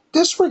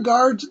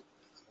disregard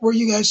where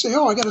you guys say,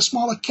 oh, I got a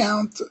small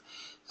account,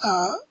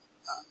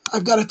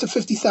 I've got it to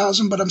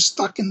 50,000, but I'm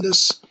stuck in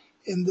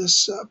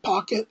this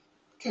pocket.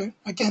 Okay,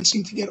 I can't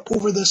seem to get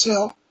over this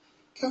hill.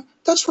 Okay,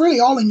 that's really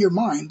all in your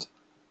mind.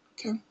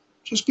 Okay,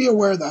 just be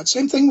aware of that.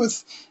 Same thing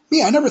with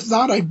me. I never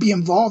thought I'd be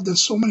involved in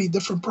so many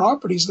different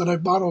properties that I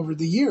bought over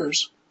the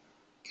years.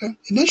 Okay,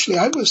 initially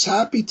I was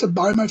happy to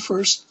buy my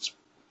first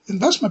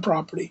investment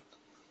property.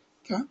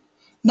 Okay,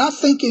 not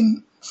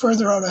thinking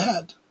further out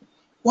ahead.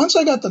 Once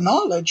I got the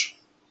knowledge,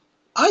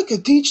 I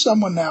could teach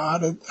someone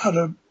now how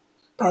to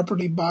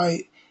properly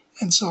buy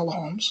and sell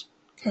homes,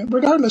 okay,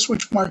 regardless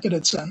which market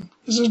it's in,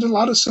 because there's a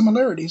lot of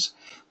similarities.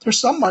 There's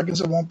some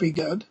markets that won't be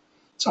good.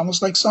 It's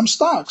almost like some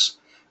stocks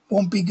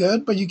won't be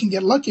good, but you can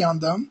get lucky on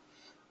them.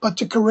 But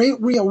to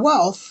create real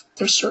wealth,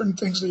 there's certain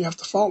things that you have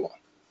to follow,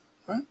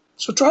 right?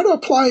 So try to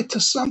apply it to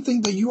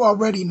something that you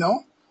already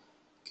know.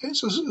 Okay,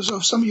 so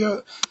if some of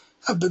you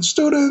have been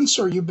students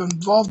or you've been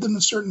involved in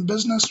a certain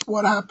business,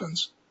 what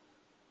happens?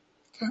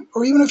 Okay,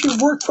 or even if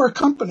you've worked for a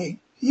company,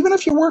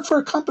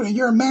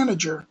 you're a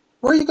manager.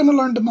 Where are you going to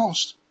learn the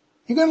most?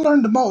 You're going to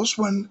learn the most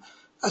when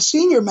a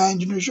senior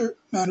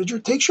manager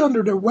takes you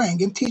under their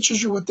wing and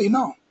teaches you what they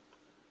know.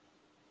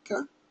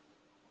 Okay?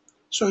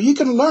 So you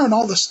can learn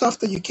all the stuff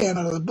that you can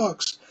out of the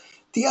books.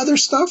 The other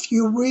stuff,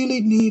 you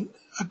really need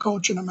a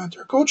coach and a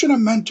mentor. A coach and a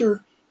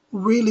mentor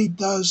really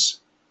does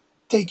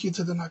take you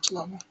to the next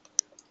level.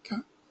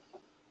 Okay?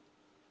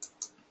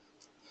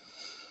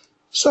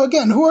 So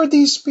again, who are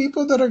these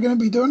people that are going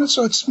to be doing it?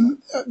 So it's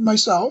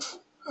myself,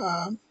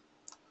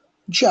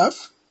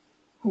 Jeff,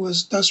 who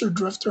is Desert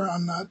Drifter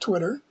on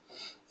Twitter,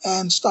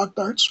 and Stock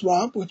Darts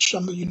Rob, which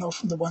some of you know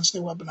from the Wednesday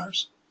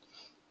webinars.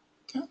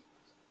 Okay.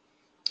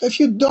 If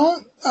you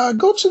don't,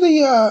 go to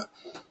our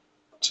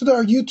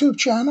YouTube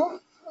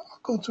channel. I'll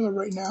go to it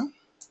right now.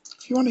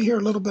 If you want to hear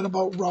a little bit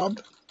about Rob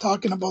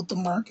talking about the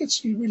markets,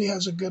 he really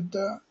has a good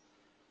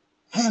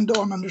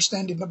handle on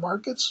understanding the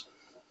markets.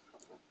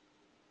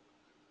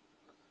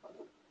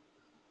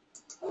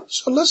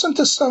 So listen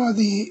to some of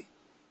the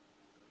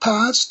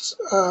past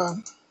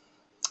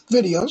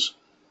videos.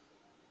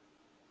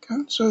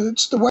 Okay, so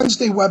it's the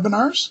Wednesday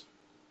webinars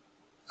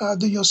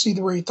that you'll see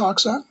where he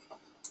talks at.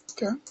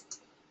 Okay, and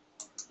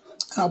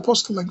I'll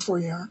post a link for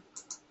you here.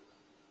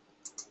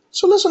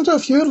 So listen to a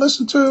few.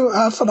 Listen to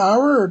half an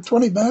hour or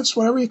 20 minutes,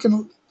 whatever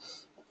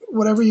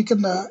whatever you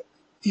can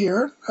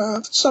hear.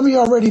 Some of you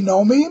already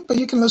know me, but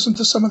you can listen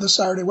to some of the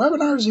Saturday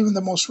webinars, even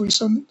the most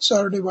recent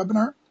Saturday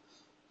webinar.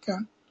 Okay.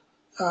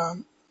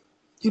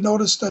 You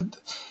notice that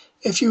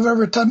if you've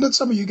ever attended,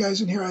 some of you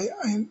guys in here,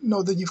 I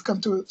know that you've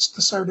come to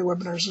the Saturday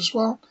webinars as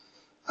well.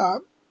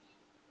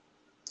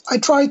 I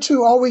try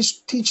to always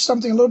teach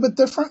something a little bit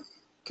different.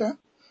 Okay.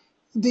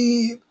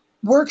 The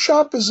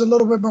workshop is a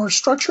little bit more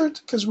structured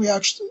because we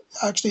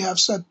actually have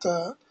set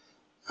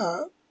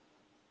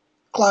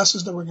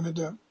classes that we're going to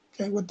do.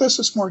 Okay. With this,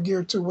 it's more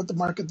geared to what the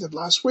market did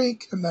last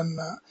week, and then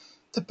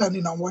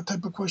depending on what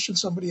type of question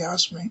somebody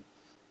asks me,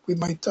 we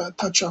might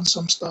touch on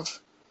some stuff.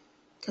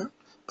 Okay.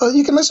 But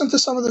you can listen to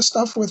some of this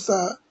stuff with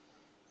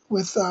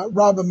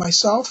Rob and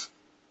myself.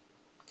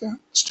 Okay.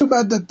 It's too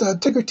bad that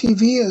Ticker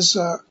TV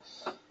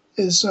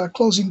is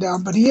closing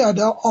down, but he had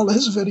all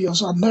his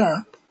videos on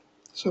there.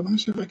 So let me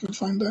see if I can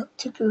find that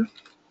Ticker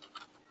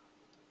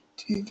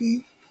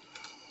TV.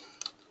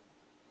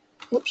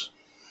 Whoops.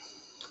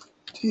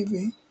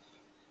 TV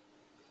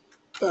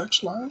 /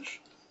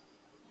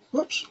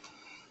 whoops.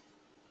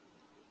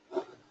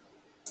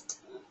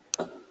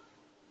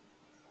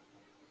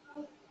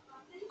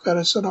 Got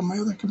it set on my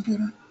other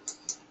computer.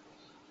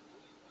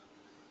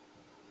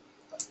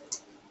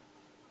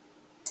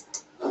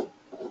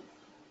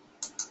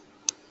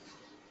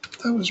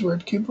 That was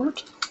weird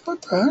keyboard.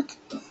 What the heck?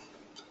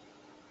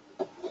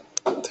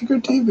 Ticker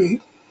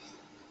TV.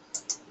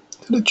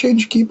 Did it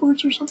change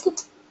keyboards or something?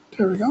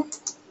 There we go.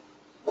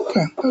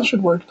 Okay, that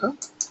should work though.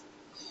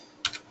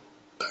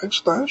 /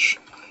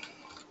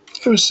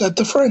 It was set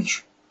to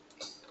French.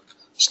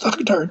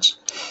 Stockguy22.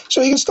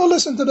 So you can still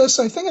listen to this,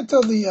 I think,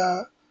 until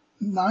the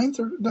 9th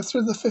or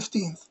through the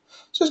 15th.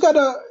 So he's got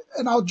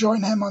and I'll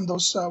join him on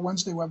those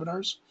Wednesday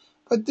webinars.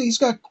 But he's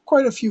got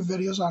quite a few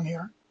videos on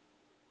here.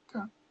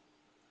 Okay.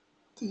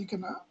 So you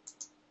can,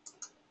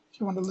 if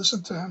you want to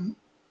listen to him,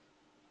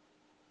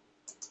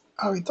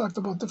 how he talked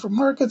about different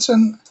markets.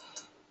 And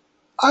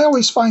I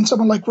always find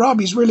someone like Rob,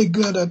 he's really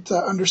good at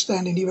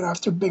understanding even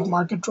after big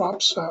market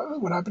drops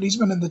what happened. He's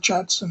been in the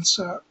chat since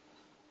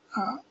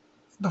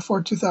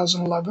before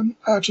 2011.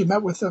 I actually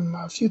met with him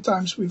a few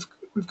times. We've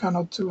gone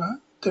out to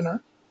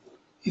dinner.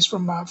 He's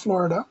from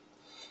Florida.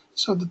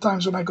 So the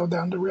times when I go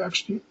down there, we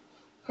actually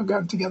have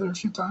gotten together a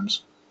few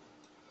times.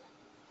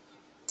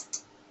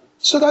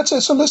 So that's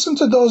it. So listen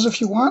to those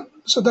if you want.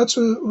 So that's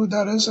who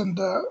that is. And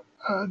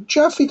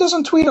Jeff, he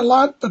doesn't tweet a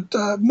lot, but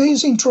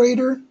amazing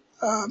trader.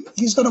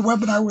 He's done a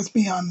webinar with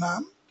me on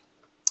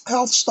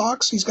health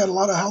stocks. He's got a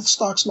lot of health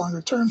stocks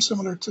longer term,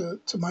 similar to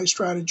my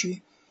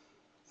strategy.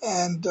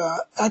 And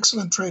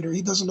excellent trader.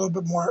 He does a little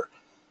bit more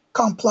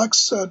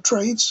complex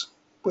trades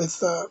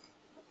with,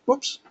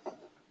 whoops,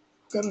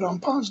 got it on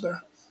pause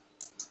there.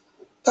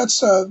 That's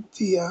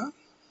the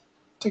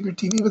Ticker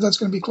TV, but that's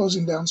going to be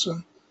closing down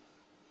soon.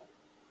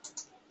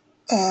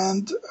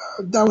 And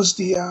that was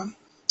the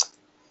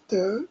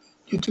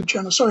YouTube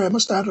channel. Sorry, I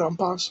must have had it on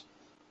pause.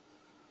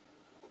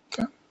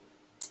 Okay.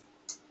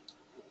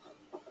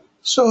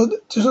 So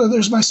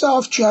there's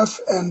myself, Jeff,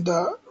 and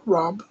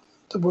Rob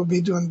that will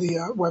be doing the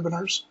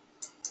webinars.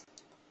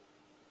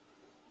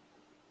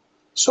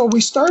 So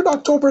we start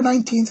October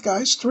 19th,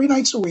 guys, 3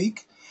 nights a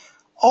week.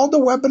 All the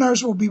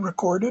webinars will be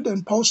recorded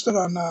and posted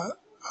on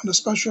a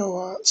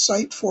special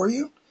site for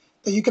you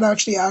that you can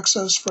actually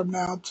access from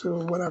now to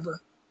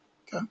whatever.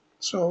 Okay.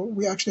 So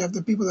we actually have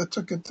the people that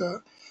took it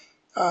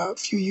a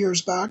few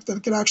years back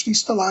that can actually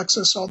still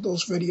access all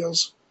those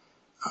videos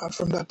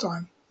from that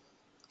time.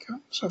 Okay.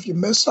 So if you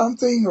miss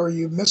something or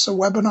you miss a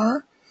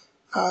webinar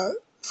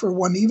for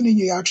one evening,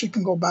 you actually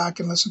can go back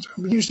and listen to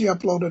them. We usually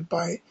upload it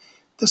by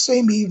the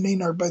same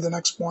evening or by the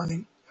next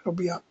morning. It'll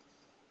be up.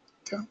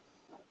 Okay.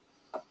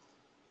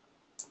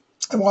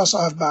 And we'll also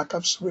have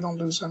backups so we don't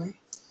lose any.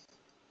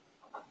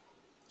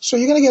 So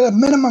you're going to get a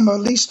minimum of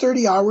at least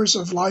 30 hours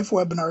of live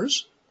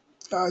webinars.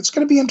 It's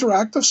going to be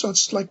interactive, so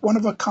it's like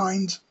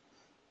one-of-a-kind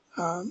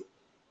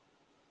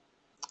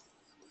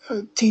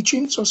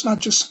teaching. So it's not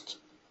just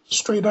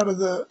straight out of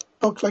the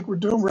book like we're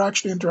doing. We're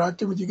actually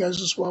interacting with you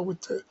guys as well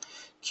with the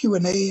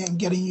Q&A and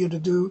getting you to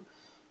do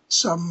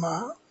some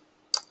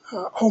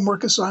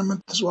homework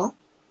assignment as well.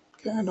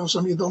 Okay, I know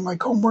some of you don't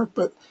like homework,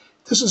 but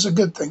this is a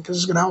good thing because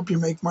it's going to help you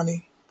make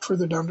money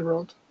further down the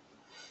road.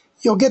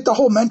 You'll get the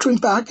whole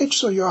mentoring package,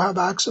 so you'll have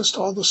access to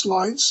all the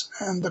slides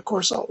and the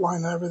course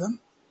outline and everything.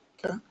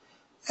 Okay,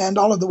 and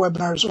all of the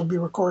webinars will be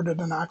recorded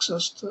and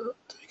accessed. You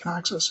can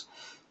access.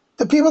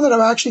 The people that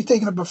have actually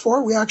taken it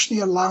before, we actually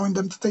allowing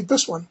them to take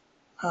this one.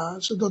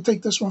 So they'll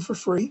take this one for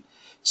free.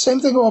 Same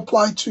thing will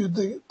apply to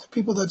the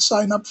people that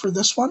sign up for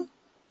this one.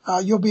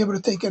 You'll be able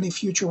to take any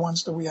future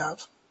ones that we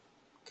have.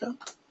 Okay,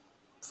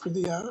 for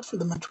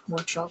the mentoring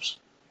workshops.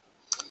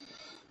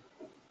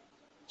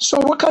 So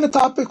what kind of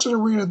topics are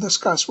we going to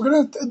discuss? We're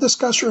going to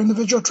discuss your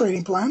individual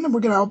trading plan, and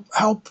we're going to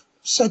help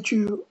set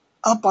you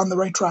up on the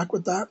right track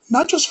with that.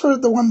 Not just for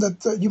the one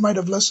that you might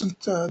have listened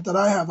to that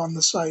I have on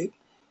the site,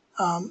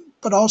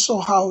 but also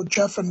how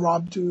Jeff and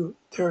Rob do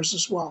theirs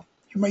as well.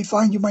 You may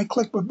find you might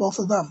click with both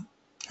of them.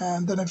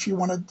 And then if you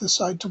want to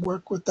decide to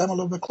work with them a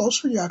little bit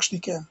closer, you actually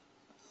can.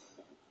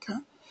 Okay.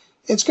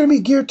 It's going to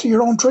be geared to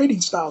your own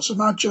trading style, so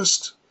not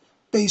just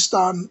based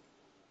on,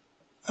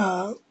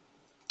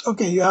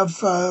 okay, you have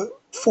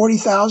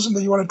 40,000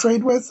 that you want to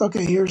trade with.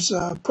 Okay, here's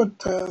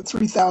put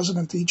 3,000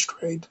 into each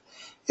trade.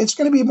 It's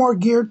going to be more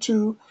geared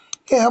to,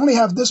 okay, I only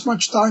have this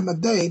much time a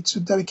day to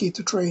dedicate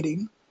to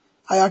trading.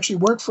 I actually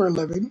work for a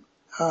living.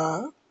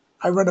 I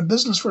run a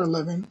business for a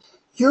living.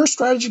 Your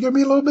strategy is going to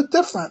be a little bit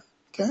different.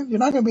 Okay, you're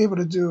not going to be able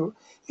to do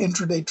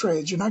intraday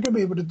trades. You're not going to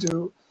be able to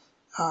do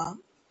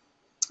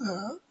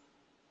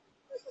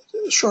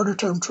shorter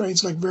term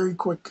trades like very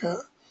quick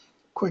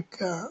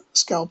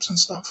scalps and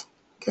stuff.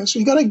 Okay, so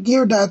you got to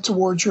gear that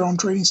towards your own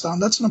trading style.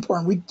 And that's an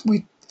important.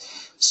 We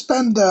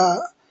spend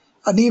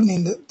an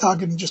evening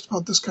talking just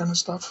about this kind of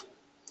stuff.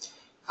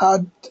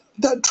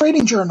 That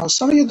trading journal.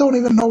 Some of you don't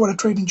even know what a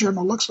trading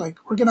journal looks like.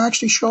 We're going to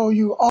actually show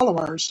you all of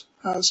ours.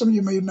 Some of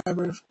you may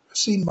never have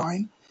seen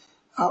mine,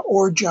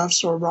 or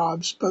Jeff's or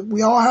Rob's, but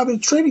we all have a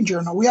trading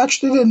journal. We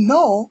actually didn't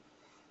know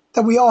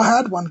that we all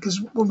had one,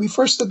 because when we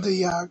first did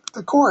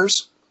the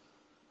course,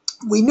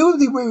 we knew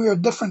that we were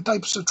different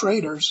types of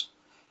traders,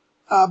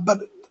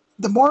 but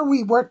the more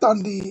we worked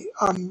on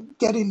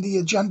getting the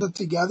agenda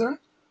together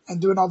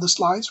and doing all the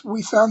slides,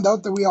 we found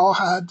out that we all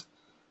had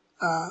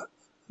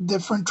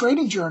different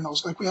trading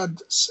journals. Like we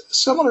had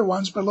similar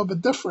ones, but a little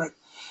bit different.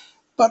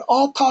 But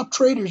all top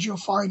traders you'll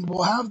find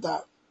will have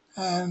that.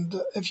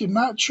 And if you're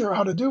not sure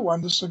how to do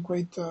one, this is a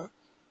great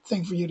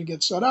thing for you to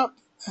get set up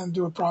and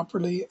do it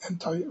properly.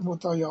 And we'll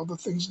tell you all the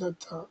things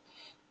that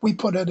we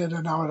put in it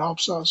and how it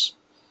helps us.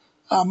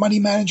 Money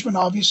management,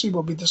 obviously,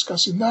 we'll be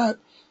discussing that.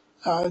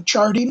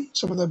 Charting,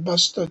 some of the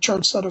best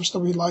chart setups that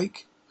we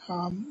like.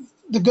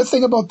 The good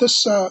thing about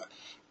this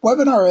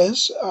webinar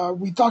is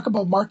we talk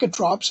about market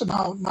drops and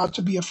how not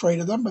to be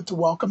afraid of them, but to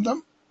welcome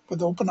them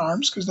with open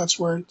arms, because that's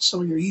where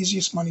some of your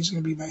easiest money is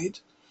going to be made.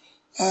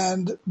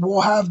 And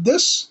we'll have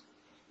this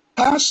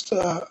past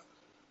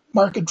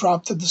market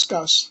drop to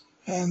discuss,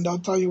 and I'll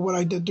tell you what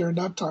I did during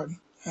that time,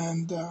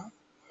 and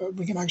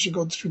we can actually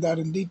go through that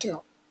in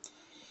detail.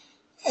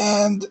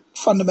 And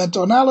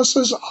fundamental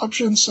analysis,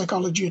 options,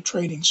 psychology of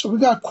trading. So we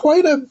got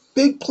quite a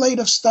big plate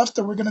of stuff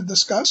that we're going to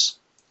discuss.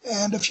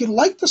 And if you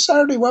like the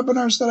Saturday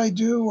webinars that I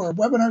do, or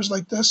webinars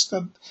like this,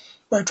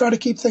 where I try to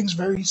keep things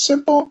very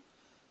simple,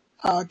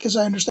 because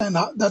I understand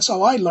that's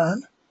how I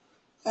learn,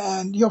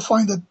 and you'll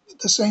find that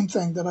the same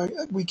thing,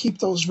 that we keep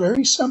those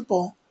very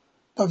simple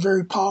but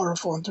very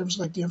powerful in terms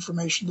of like the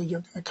information that you're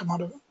going to come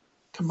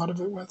out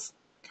of it with.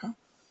 Okay.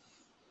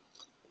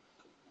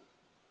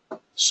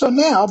 So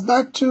now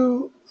back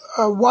to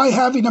why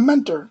having a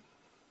mentor.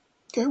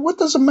 Okay, what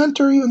does a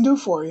mentor even do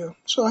for you?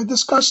 So I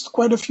discussed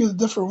quite a few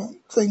different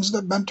things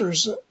that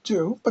mentors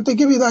do, but they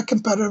give you that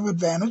competitive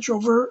advantage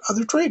over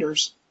other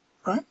traders,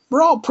 right?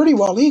 We're all pretty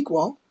well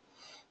equal,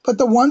 but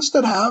the ones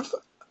that have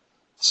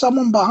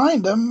someone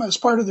behind them as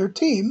part of their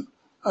team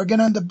are going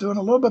to end up doing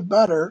a little bit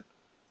better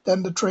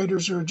than the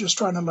traders who are just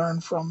trying to learn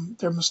from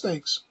their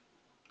mistakes.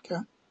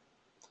 Okay,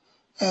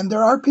 and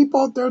there are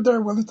people out there that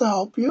are willing to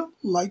help you,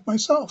 like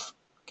myself.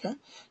 Okay,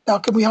 now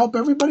can we help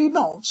everybody?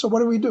 No. So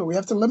what do? We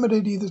have to limit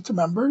it either to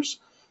members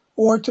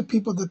or to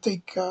people that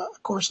take a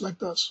course like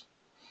this.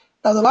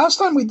 Now, the last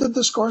time we did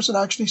this course, it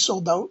actually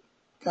sold out,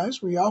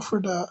 guys. We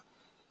offered a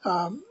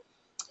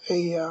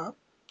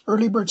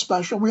early bird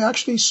special. We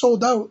actually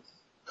sold out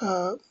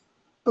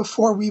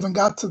before we even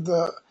got to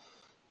the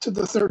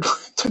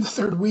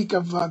third week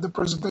of the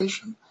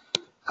presentation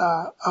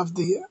of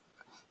the.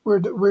 We're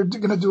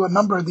going to do a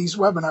number of these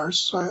webinars.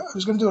 So I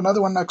was going to do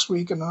another one next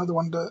week and another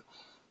one the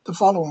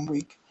following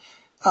week.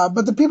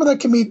 But the people that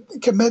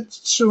commit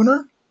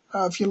sooner,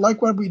 if you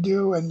like what we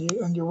do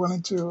and you're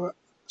willing to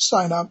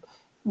sign up,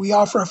 we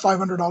offer a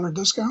 $500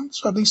 discount.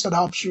 So at least it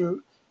helps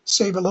you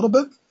save a little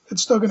bit.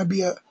 It's still going to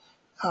be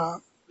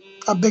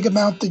a big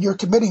amount that you're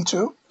committing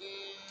to,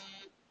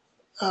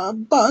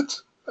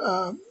 but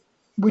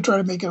we try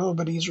to make it a little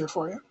bit easier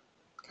for you.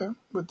 Okay,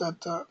 with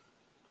that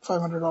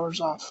 $500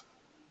 off.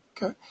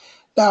 Okay,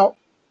 now.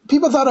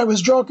 People thought I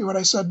was joking when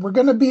I said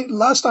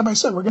last time I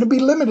said we're going to be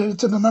limited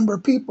to the number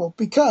of people,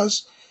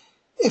 because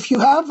if you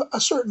have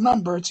a certain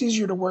number, it's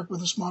easier to work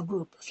with a small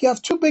group. If you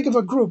have too big of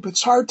a group,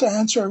 it's hard to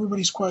answer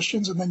everybody's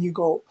questions, and then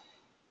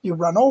you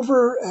run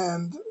over,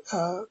 and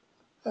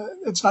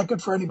it's not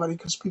good for anybody,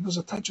 because people's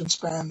attention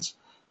spans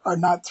are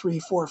not 3,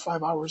 4,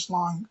 5 hours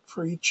long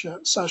for each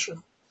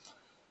session.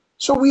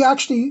 So we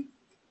actually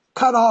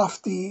cut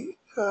off the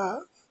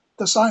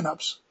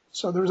signups.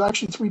 So there was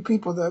actually 3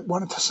 people that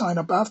wanted to sign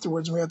up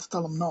afterwards, and we had to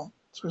tell them no.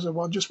 So we said,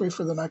 well, just wait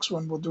for the next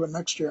one. We'll do it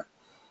next year.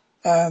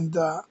 And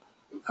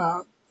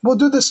we'll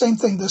do the same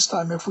thing this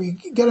time. If we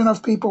get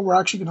enough people, we're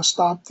actually going to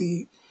stop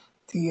the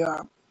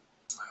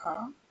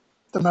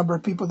number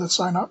of people that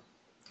sign up.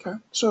 Okay.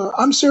 So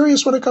I'm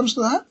serious when it comes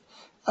to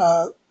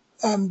that.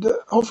 And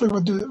hopefully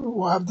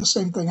we'll have the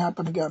same thing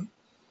happen again.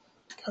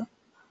 Okay.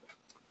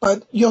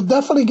 But you'll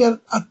definitely get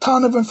a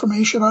ton of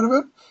information out of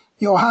it.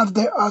 You'll have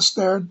us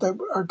there that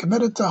are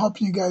committed to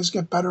helping you guys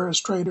get better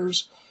as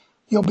traders.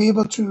 You'll be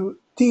able to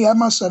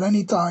DM us at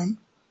any time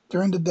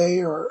during the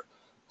day, or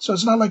so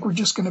it's not like we're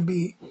just going to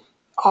be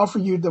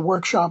offering you the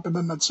workshop and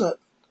then that's it.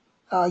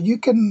 You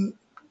can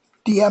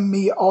DM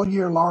me all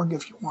year long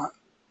if you want.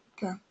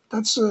 Okay,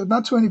 that's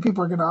not too many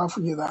people are going to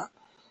offer you that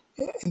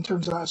in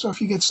terms of that. So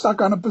if you get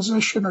stuck on a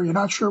position or you're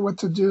not sure what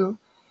to do,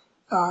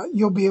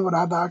 you'll be able to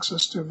have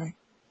access to me.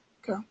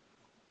 Okay,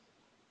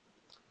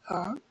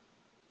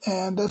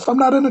 and if I'm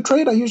not in a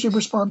trade, I usually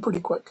respond pretty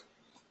quick.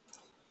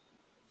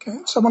 Okay,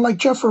 someone like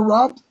Jeff or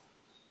Rob,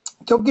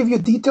 they'll give you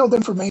detailed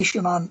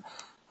information on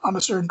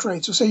a certain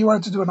trade. So say you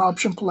wanted to do an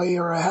option play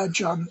or a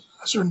hedge on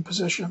a certain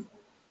position.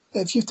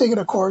 If you've taken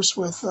a course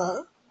with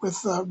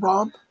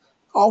Rob,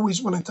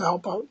 always willing to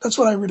help out. That's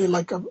what I really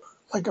like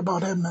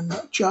about him and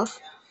Jeff.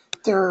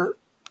 They're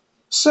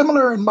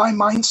similar in my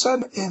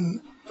mindset.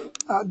 In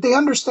they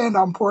understand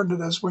how important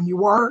it is when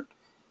you are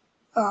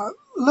a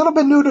little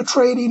bit new to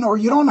trading or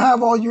you don't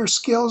have all your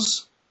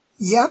skills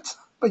yet,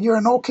 but you're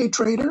an okay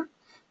trader,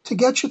 to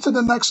get you to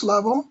the next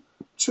level,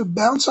 to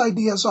bounce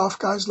ideas off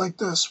guys like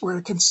this where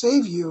it can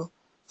save you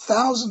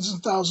thousands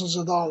and thousands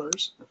of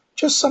dollars.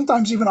 Just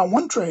sometimes even on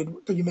one trade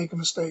that you make a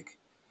mistake.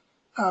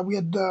 We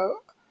had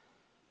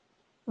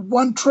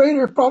one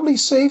trader probably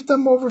saved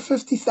them over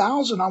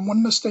 50,000 on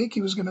one mistake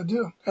he was going to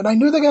do. And I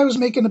knew the guy was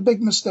making a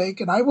big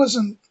mistake, and I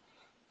wasn't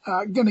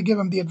going to give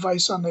him the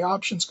advice on the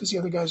options because the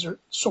other guys are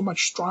so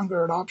much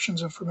stronger at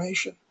options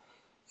information.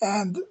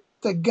 And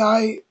the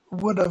guy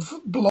would have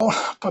blown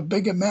up a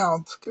big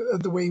amount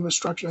the way he was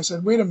structured. I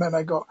said, wait a minute.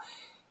 I go,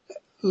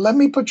 let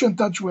me put you in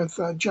touch with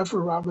Jeff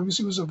or Rob. Let me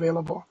see who's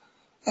available.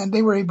 And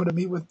they were able to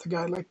meet with the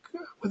guy like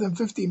within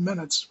 15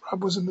 minutes.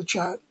 Rob was in the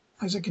chat.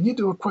 I said, can you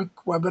do a quick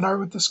webinar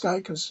with this guy?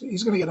 Because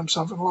he's going to get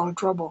himself in a lot of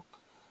trouble.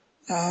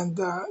 And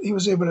he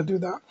was able to do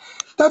that.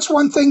 That's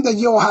one thing that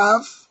you'll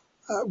have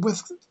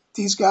with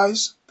these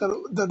guys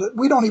that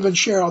we don't even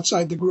share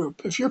outside the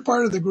group. If you're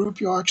part of the group,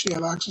 you'll actually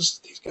have access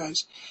to these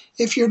guys.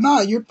 If you're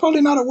not, you're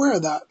probably not aware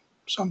of that.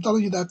 So I'm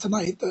telling you that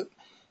tonight, that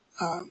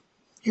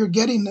you're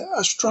getting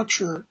a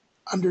structure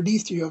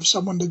underneath you of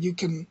someone that you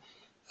can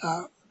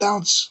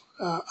bounce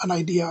an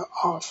idea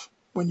off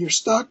when you're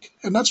stuck.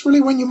 And that's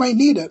really when you might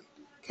need it.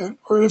 Okay?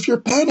 Or if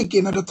you're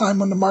panicking at a time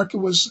when the market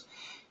was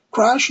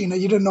crashing and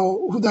you didn't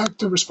know who the heck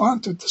to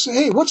respond to say,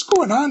 hey, what's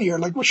going on here?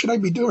 Like, what should I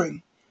be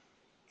doing?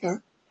 Okay?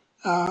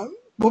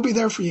 We'll be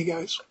there for you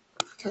guys.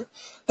 Okay.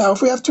 Now,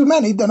 if we have too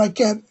many, then I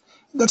can't.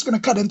 That's going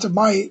to cut into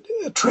my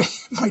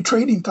my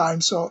trading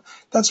time. So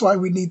that's why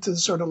we need to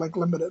sort of like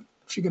limit it.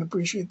 If you can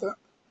appreciate that.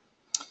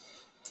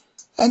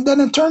 And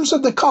then in terms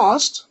of the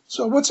cost,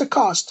 so what's it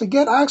cost to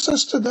get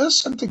access to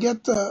this and to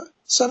get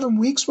 7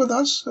 weeks with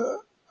us?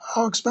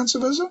 How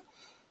expensive is it?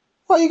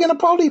 Well, you're going to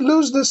probably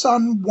lose this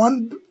on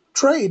one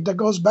trade that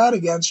goes bad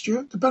against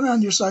you, depending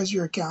on your size of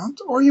your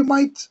account, or you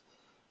might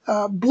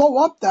blow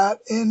up that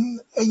in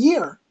a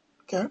year.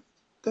 Okay,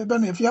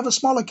 if you have a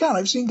small account,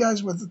 I've seen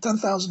guys with a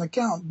 10,000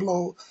 account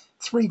blow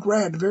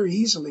 $3,000 very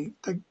easily.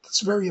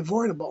 That's very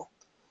avoidable.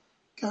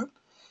 Okay,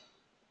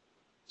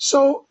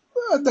 so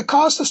the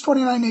cost is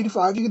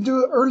 $29.85. You can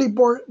do an early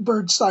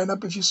bird sign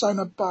up if you sign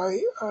up by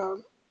I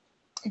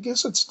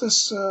guess it's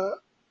this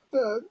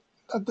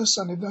not this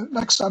Sunday, the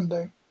next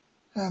Sunday,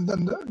 and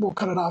then we'll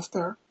cut it off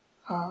there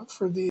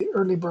for the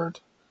early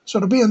bird. So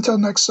it'll be until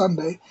next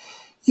Sunday.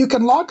 You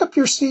can lock up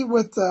your seat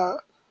with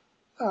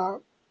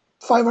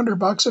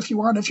 $500 if you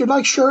want. If you're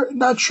not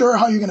sure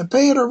how you're going to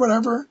pay it or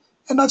whatever,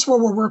 and that's where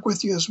we'll work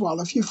with you as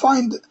well. If you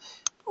find,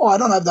 oh, I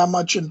don't have that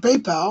much in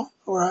PayPal,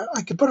 or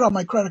I could put it on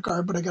my credit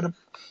card, but I gotta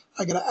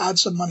add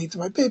some money to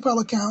my PayPal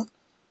account,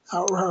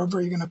 or however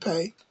you're going to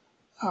pay.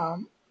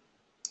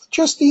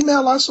 Just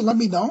email us and let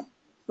me know.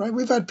 Right?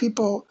 We've had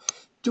people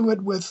do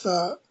it with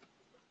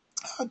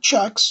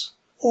checks.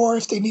 Or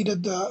if they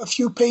needed a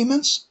few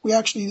payments, we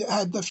actually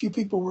had a few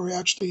people where we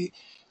actually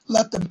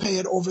let them pay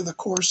it over the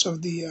course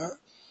of the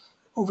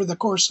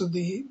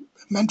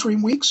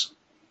mentoring weeks.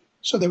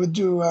 So they would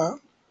do a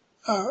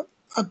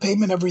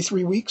payment every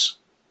 3 weeks.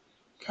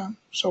 Okay,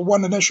 so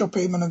one initial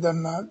payment and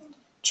then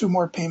 2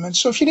 more payments.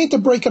 So if you need to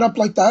break it up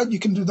like that, you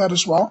can do that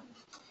as well.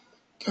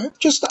 Okay,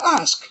 just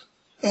ask.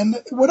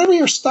 And whenever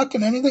you're stuck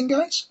in anything,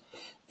 guys,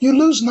 you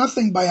lose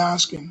nothing by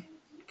asking.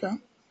 Okay,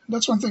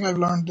 that's one thing I've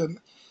learned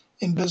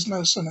in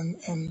business and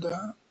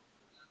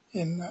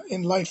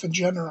in life in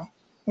general.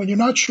 When you're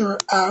not sure,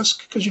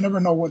 ask, because you never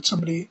know what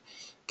somebody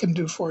can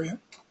do for you.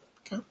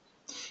 Okay.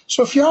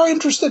 So if you are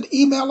interested,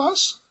 email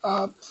us.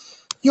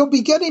 You'll be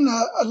getting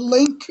a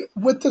link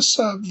with this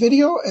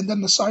video and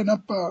then the sign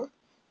up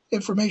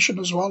information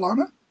as well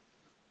on it.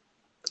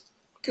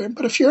 Okay.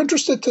 But if you're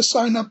interested to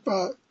sign up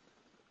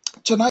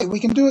tonight, we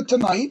can do it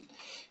tonight.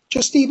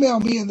 Just email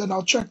me and then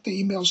I'll check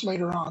the emails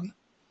later on.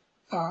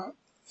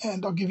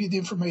 And I'll give you the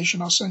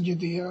information. I'll send you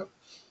the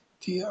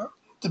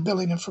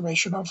billing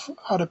information of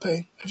how to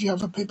pay if you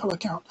have a PayPal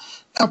account.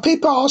 Now,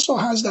 PayPal also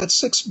has that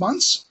 6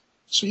 months,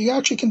 so you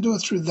actually can do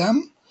it through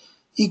them,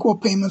 equal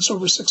payments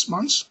over 6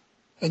 months,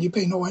 and you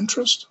pay no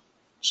interest.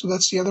 So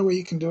that's the other way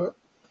you can do it.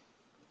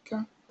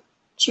 Okay.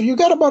 So you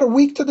got about a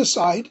week to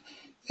decide.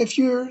 If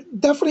you're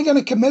definitely going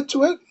to commit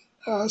to it,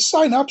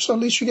 sign up so at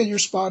least you get your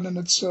spot and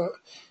it's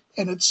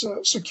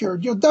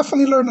secured. You'll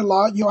definitely learn a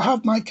lot. You'll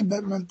have my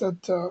commitment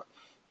that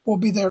we'll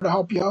be there to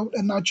help you out,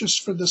 and not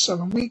just for the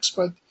 7 weeks,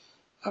 but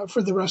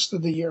for the rest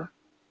of the year.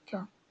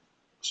 Okay.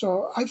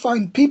 So I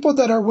find people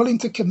that are willing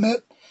to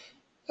commit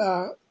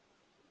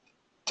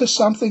to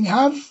something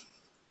have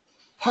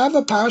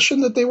a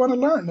passion that they want to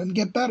learn and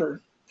get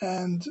better.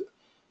 And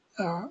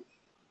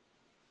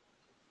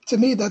to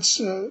me, that's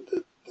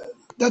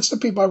the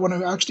people I want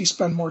to actually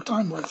spend more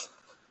time with.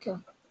 Okay.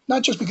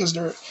 Not just because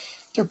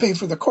they're paying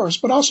for the course,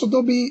 but also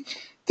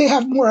they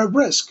have more at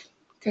risk.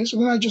 Okay, so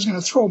they're not just going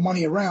to throw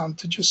money around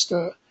to just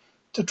to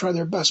try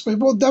their best. But it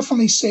will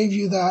definitely save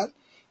you that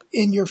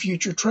in your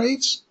future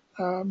trades.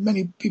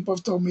 Many people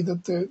have told me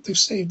that they've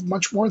saved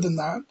much more than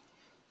that.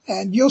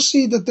 And you'll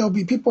see that there'll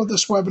be people at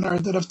this webinar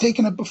that have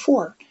taken it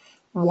before.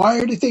 Why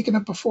are they taking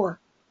it before?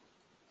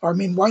 Or, I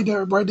mean, why are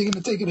they going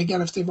to take it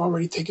again if they've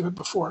already taken it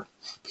before?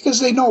 Because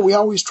they know we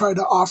always try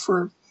to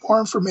offer more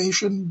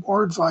information,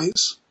 more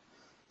advice,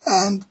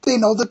 and they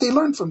know that they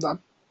learn from them.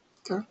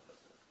 Okay,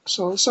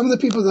 so some of the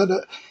people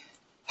that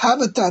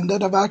have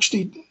attended have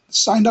actually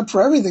signed up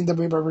for everything that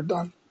we've ever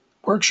done.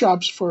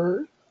 Workshops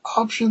for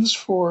options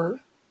for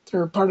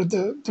they're part of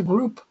the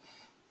group.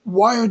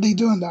 Why are they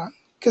doing that?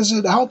 Because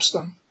it helps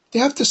them. They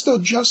have to still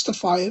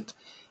justify it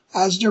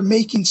as they're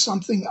making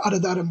something out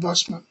of that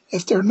investment.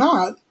 If they're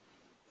not,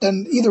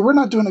 then either we're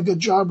not doing a good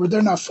job or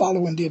they're not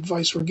following the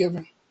advice we're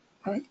giving,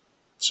 right?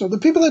 So the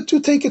people that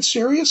do take it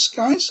serious,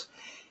 guys,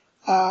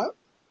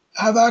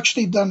 have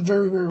actually done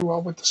very, very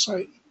well with the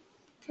site.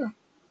 Okay.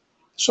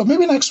 So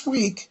maybe next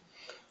week,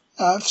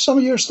 if some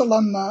of you are still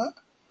on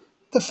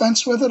the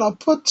fence with it, I'll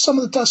put some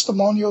of the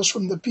testimonials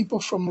from the people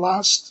from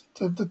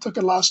that took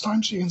it last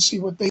time so you can see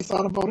what they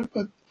thought about it.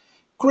 But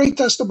great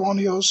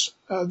testimonials.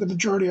 The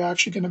majority are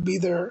actually going to be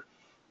there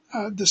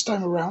this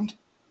time around.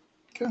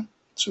 Okay,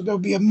 so there'll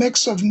be a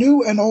mix of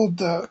new and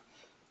old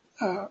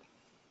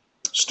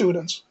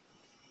students.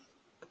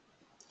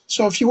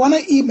 So if you want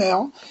to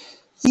email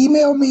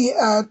me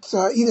at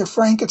either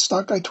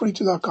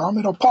frank@stockguy22.com.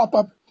 It'll pop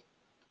up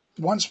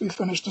once we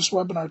finish this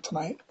webinar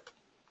tonight.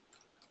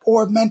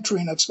 Or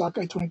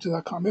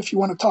mentoring@stockguy22.com. If you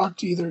want to talk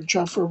to either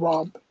Jeff or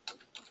Rob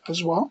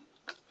as well,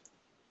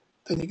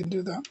 then you can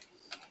do that.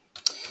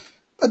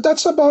 But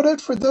that's about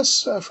it for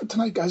this for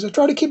tonight, guys. I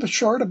try to keep it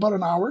short, about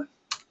an hour.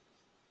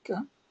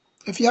 Okay.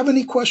 If you have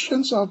any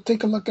questions, I'll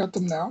take a look at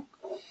them now.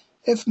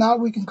 If not,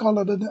 we can call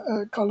it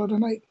a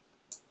night.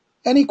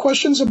 Any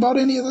questions about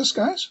any of this,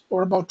 guys,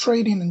 or about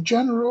trading in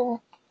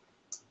general?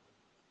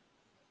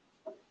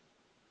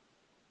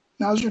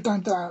 Now's your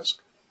time to ask.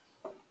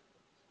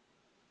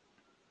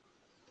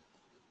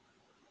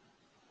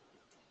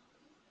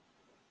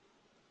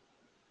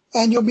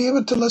 And you'll be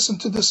able to listen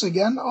to this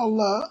again.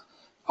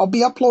 I'll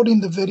be uploading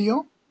the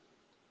video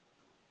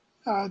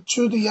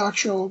to the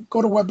actual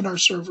GoToWebinar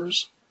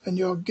servers, and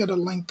you'll get a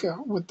link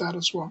with that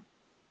as well.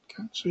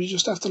 Okay, so you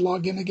just have to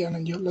log in again,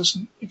 and you can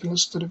listen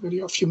to the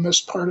video if you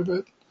missed part of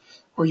it,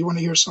 or you want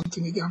to hear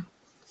something again.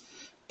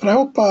 But I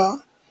hope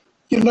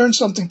you learned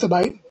something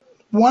tonight.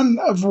 One,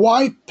 of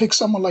why pick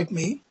someone like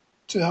me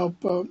to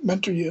help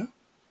mentor you.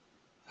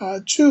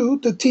 Two,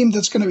 the team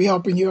that's going to be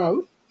helping you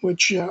out,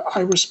 which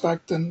I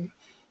respect and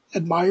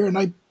admire, and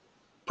I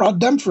prod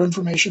them for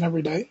information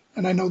every day.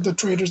 And I know the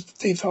traders that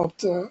they've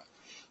helped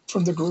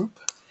from the group,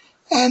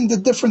 and the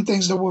different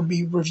things that we'll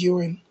be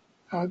reviewing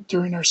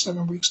during our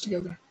 7 weeks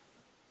together.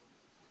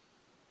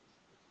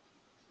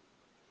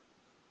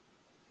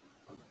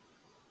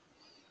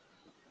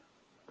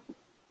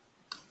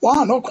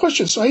 Wow, no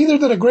question. So I either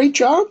did a great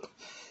job,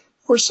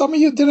 or some of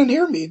you didn't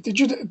hear me. Did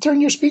you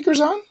turn your speakers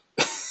on?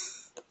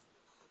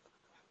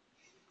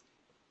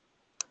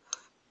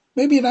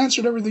 Maybe it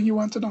answered everything you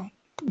want to know.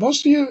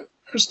 Most of you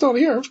are still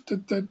here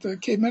that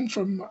came in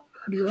from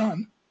earlier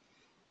on.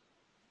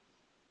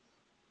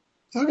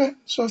 Okay,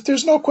 so if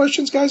there's no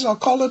questions, guys, I'll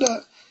call it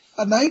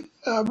a night.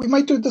 We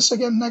might do this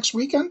again next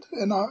weekend,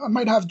 and I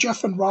might have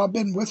Jeff and Rob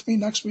in with me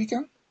next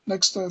weekend,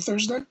 next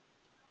Thursday.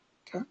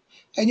 Okay,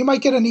 and you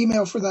might get an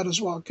email for that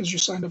as well because you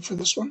signed up for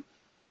this one.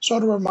 So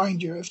to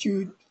remind you, if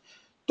you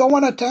don't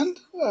want to attend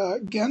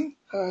again,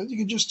 you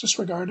can just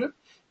disregard it.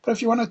 But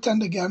if you want to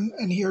attend again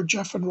and hear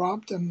Jeff and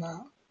Rob, then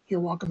you're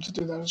welcome to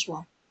do that as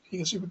well. You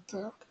can see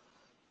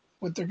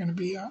what they're going to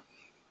be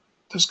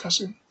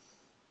discussing.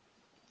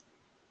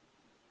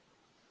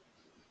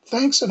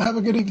 Thanks, and have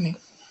a good evening.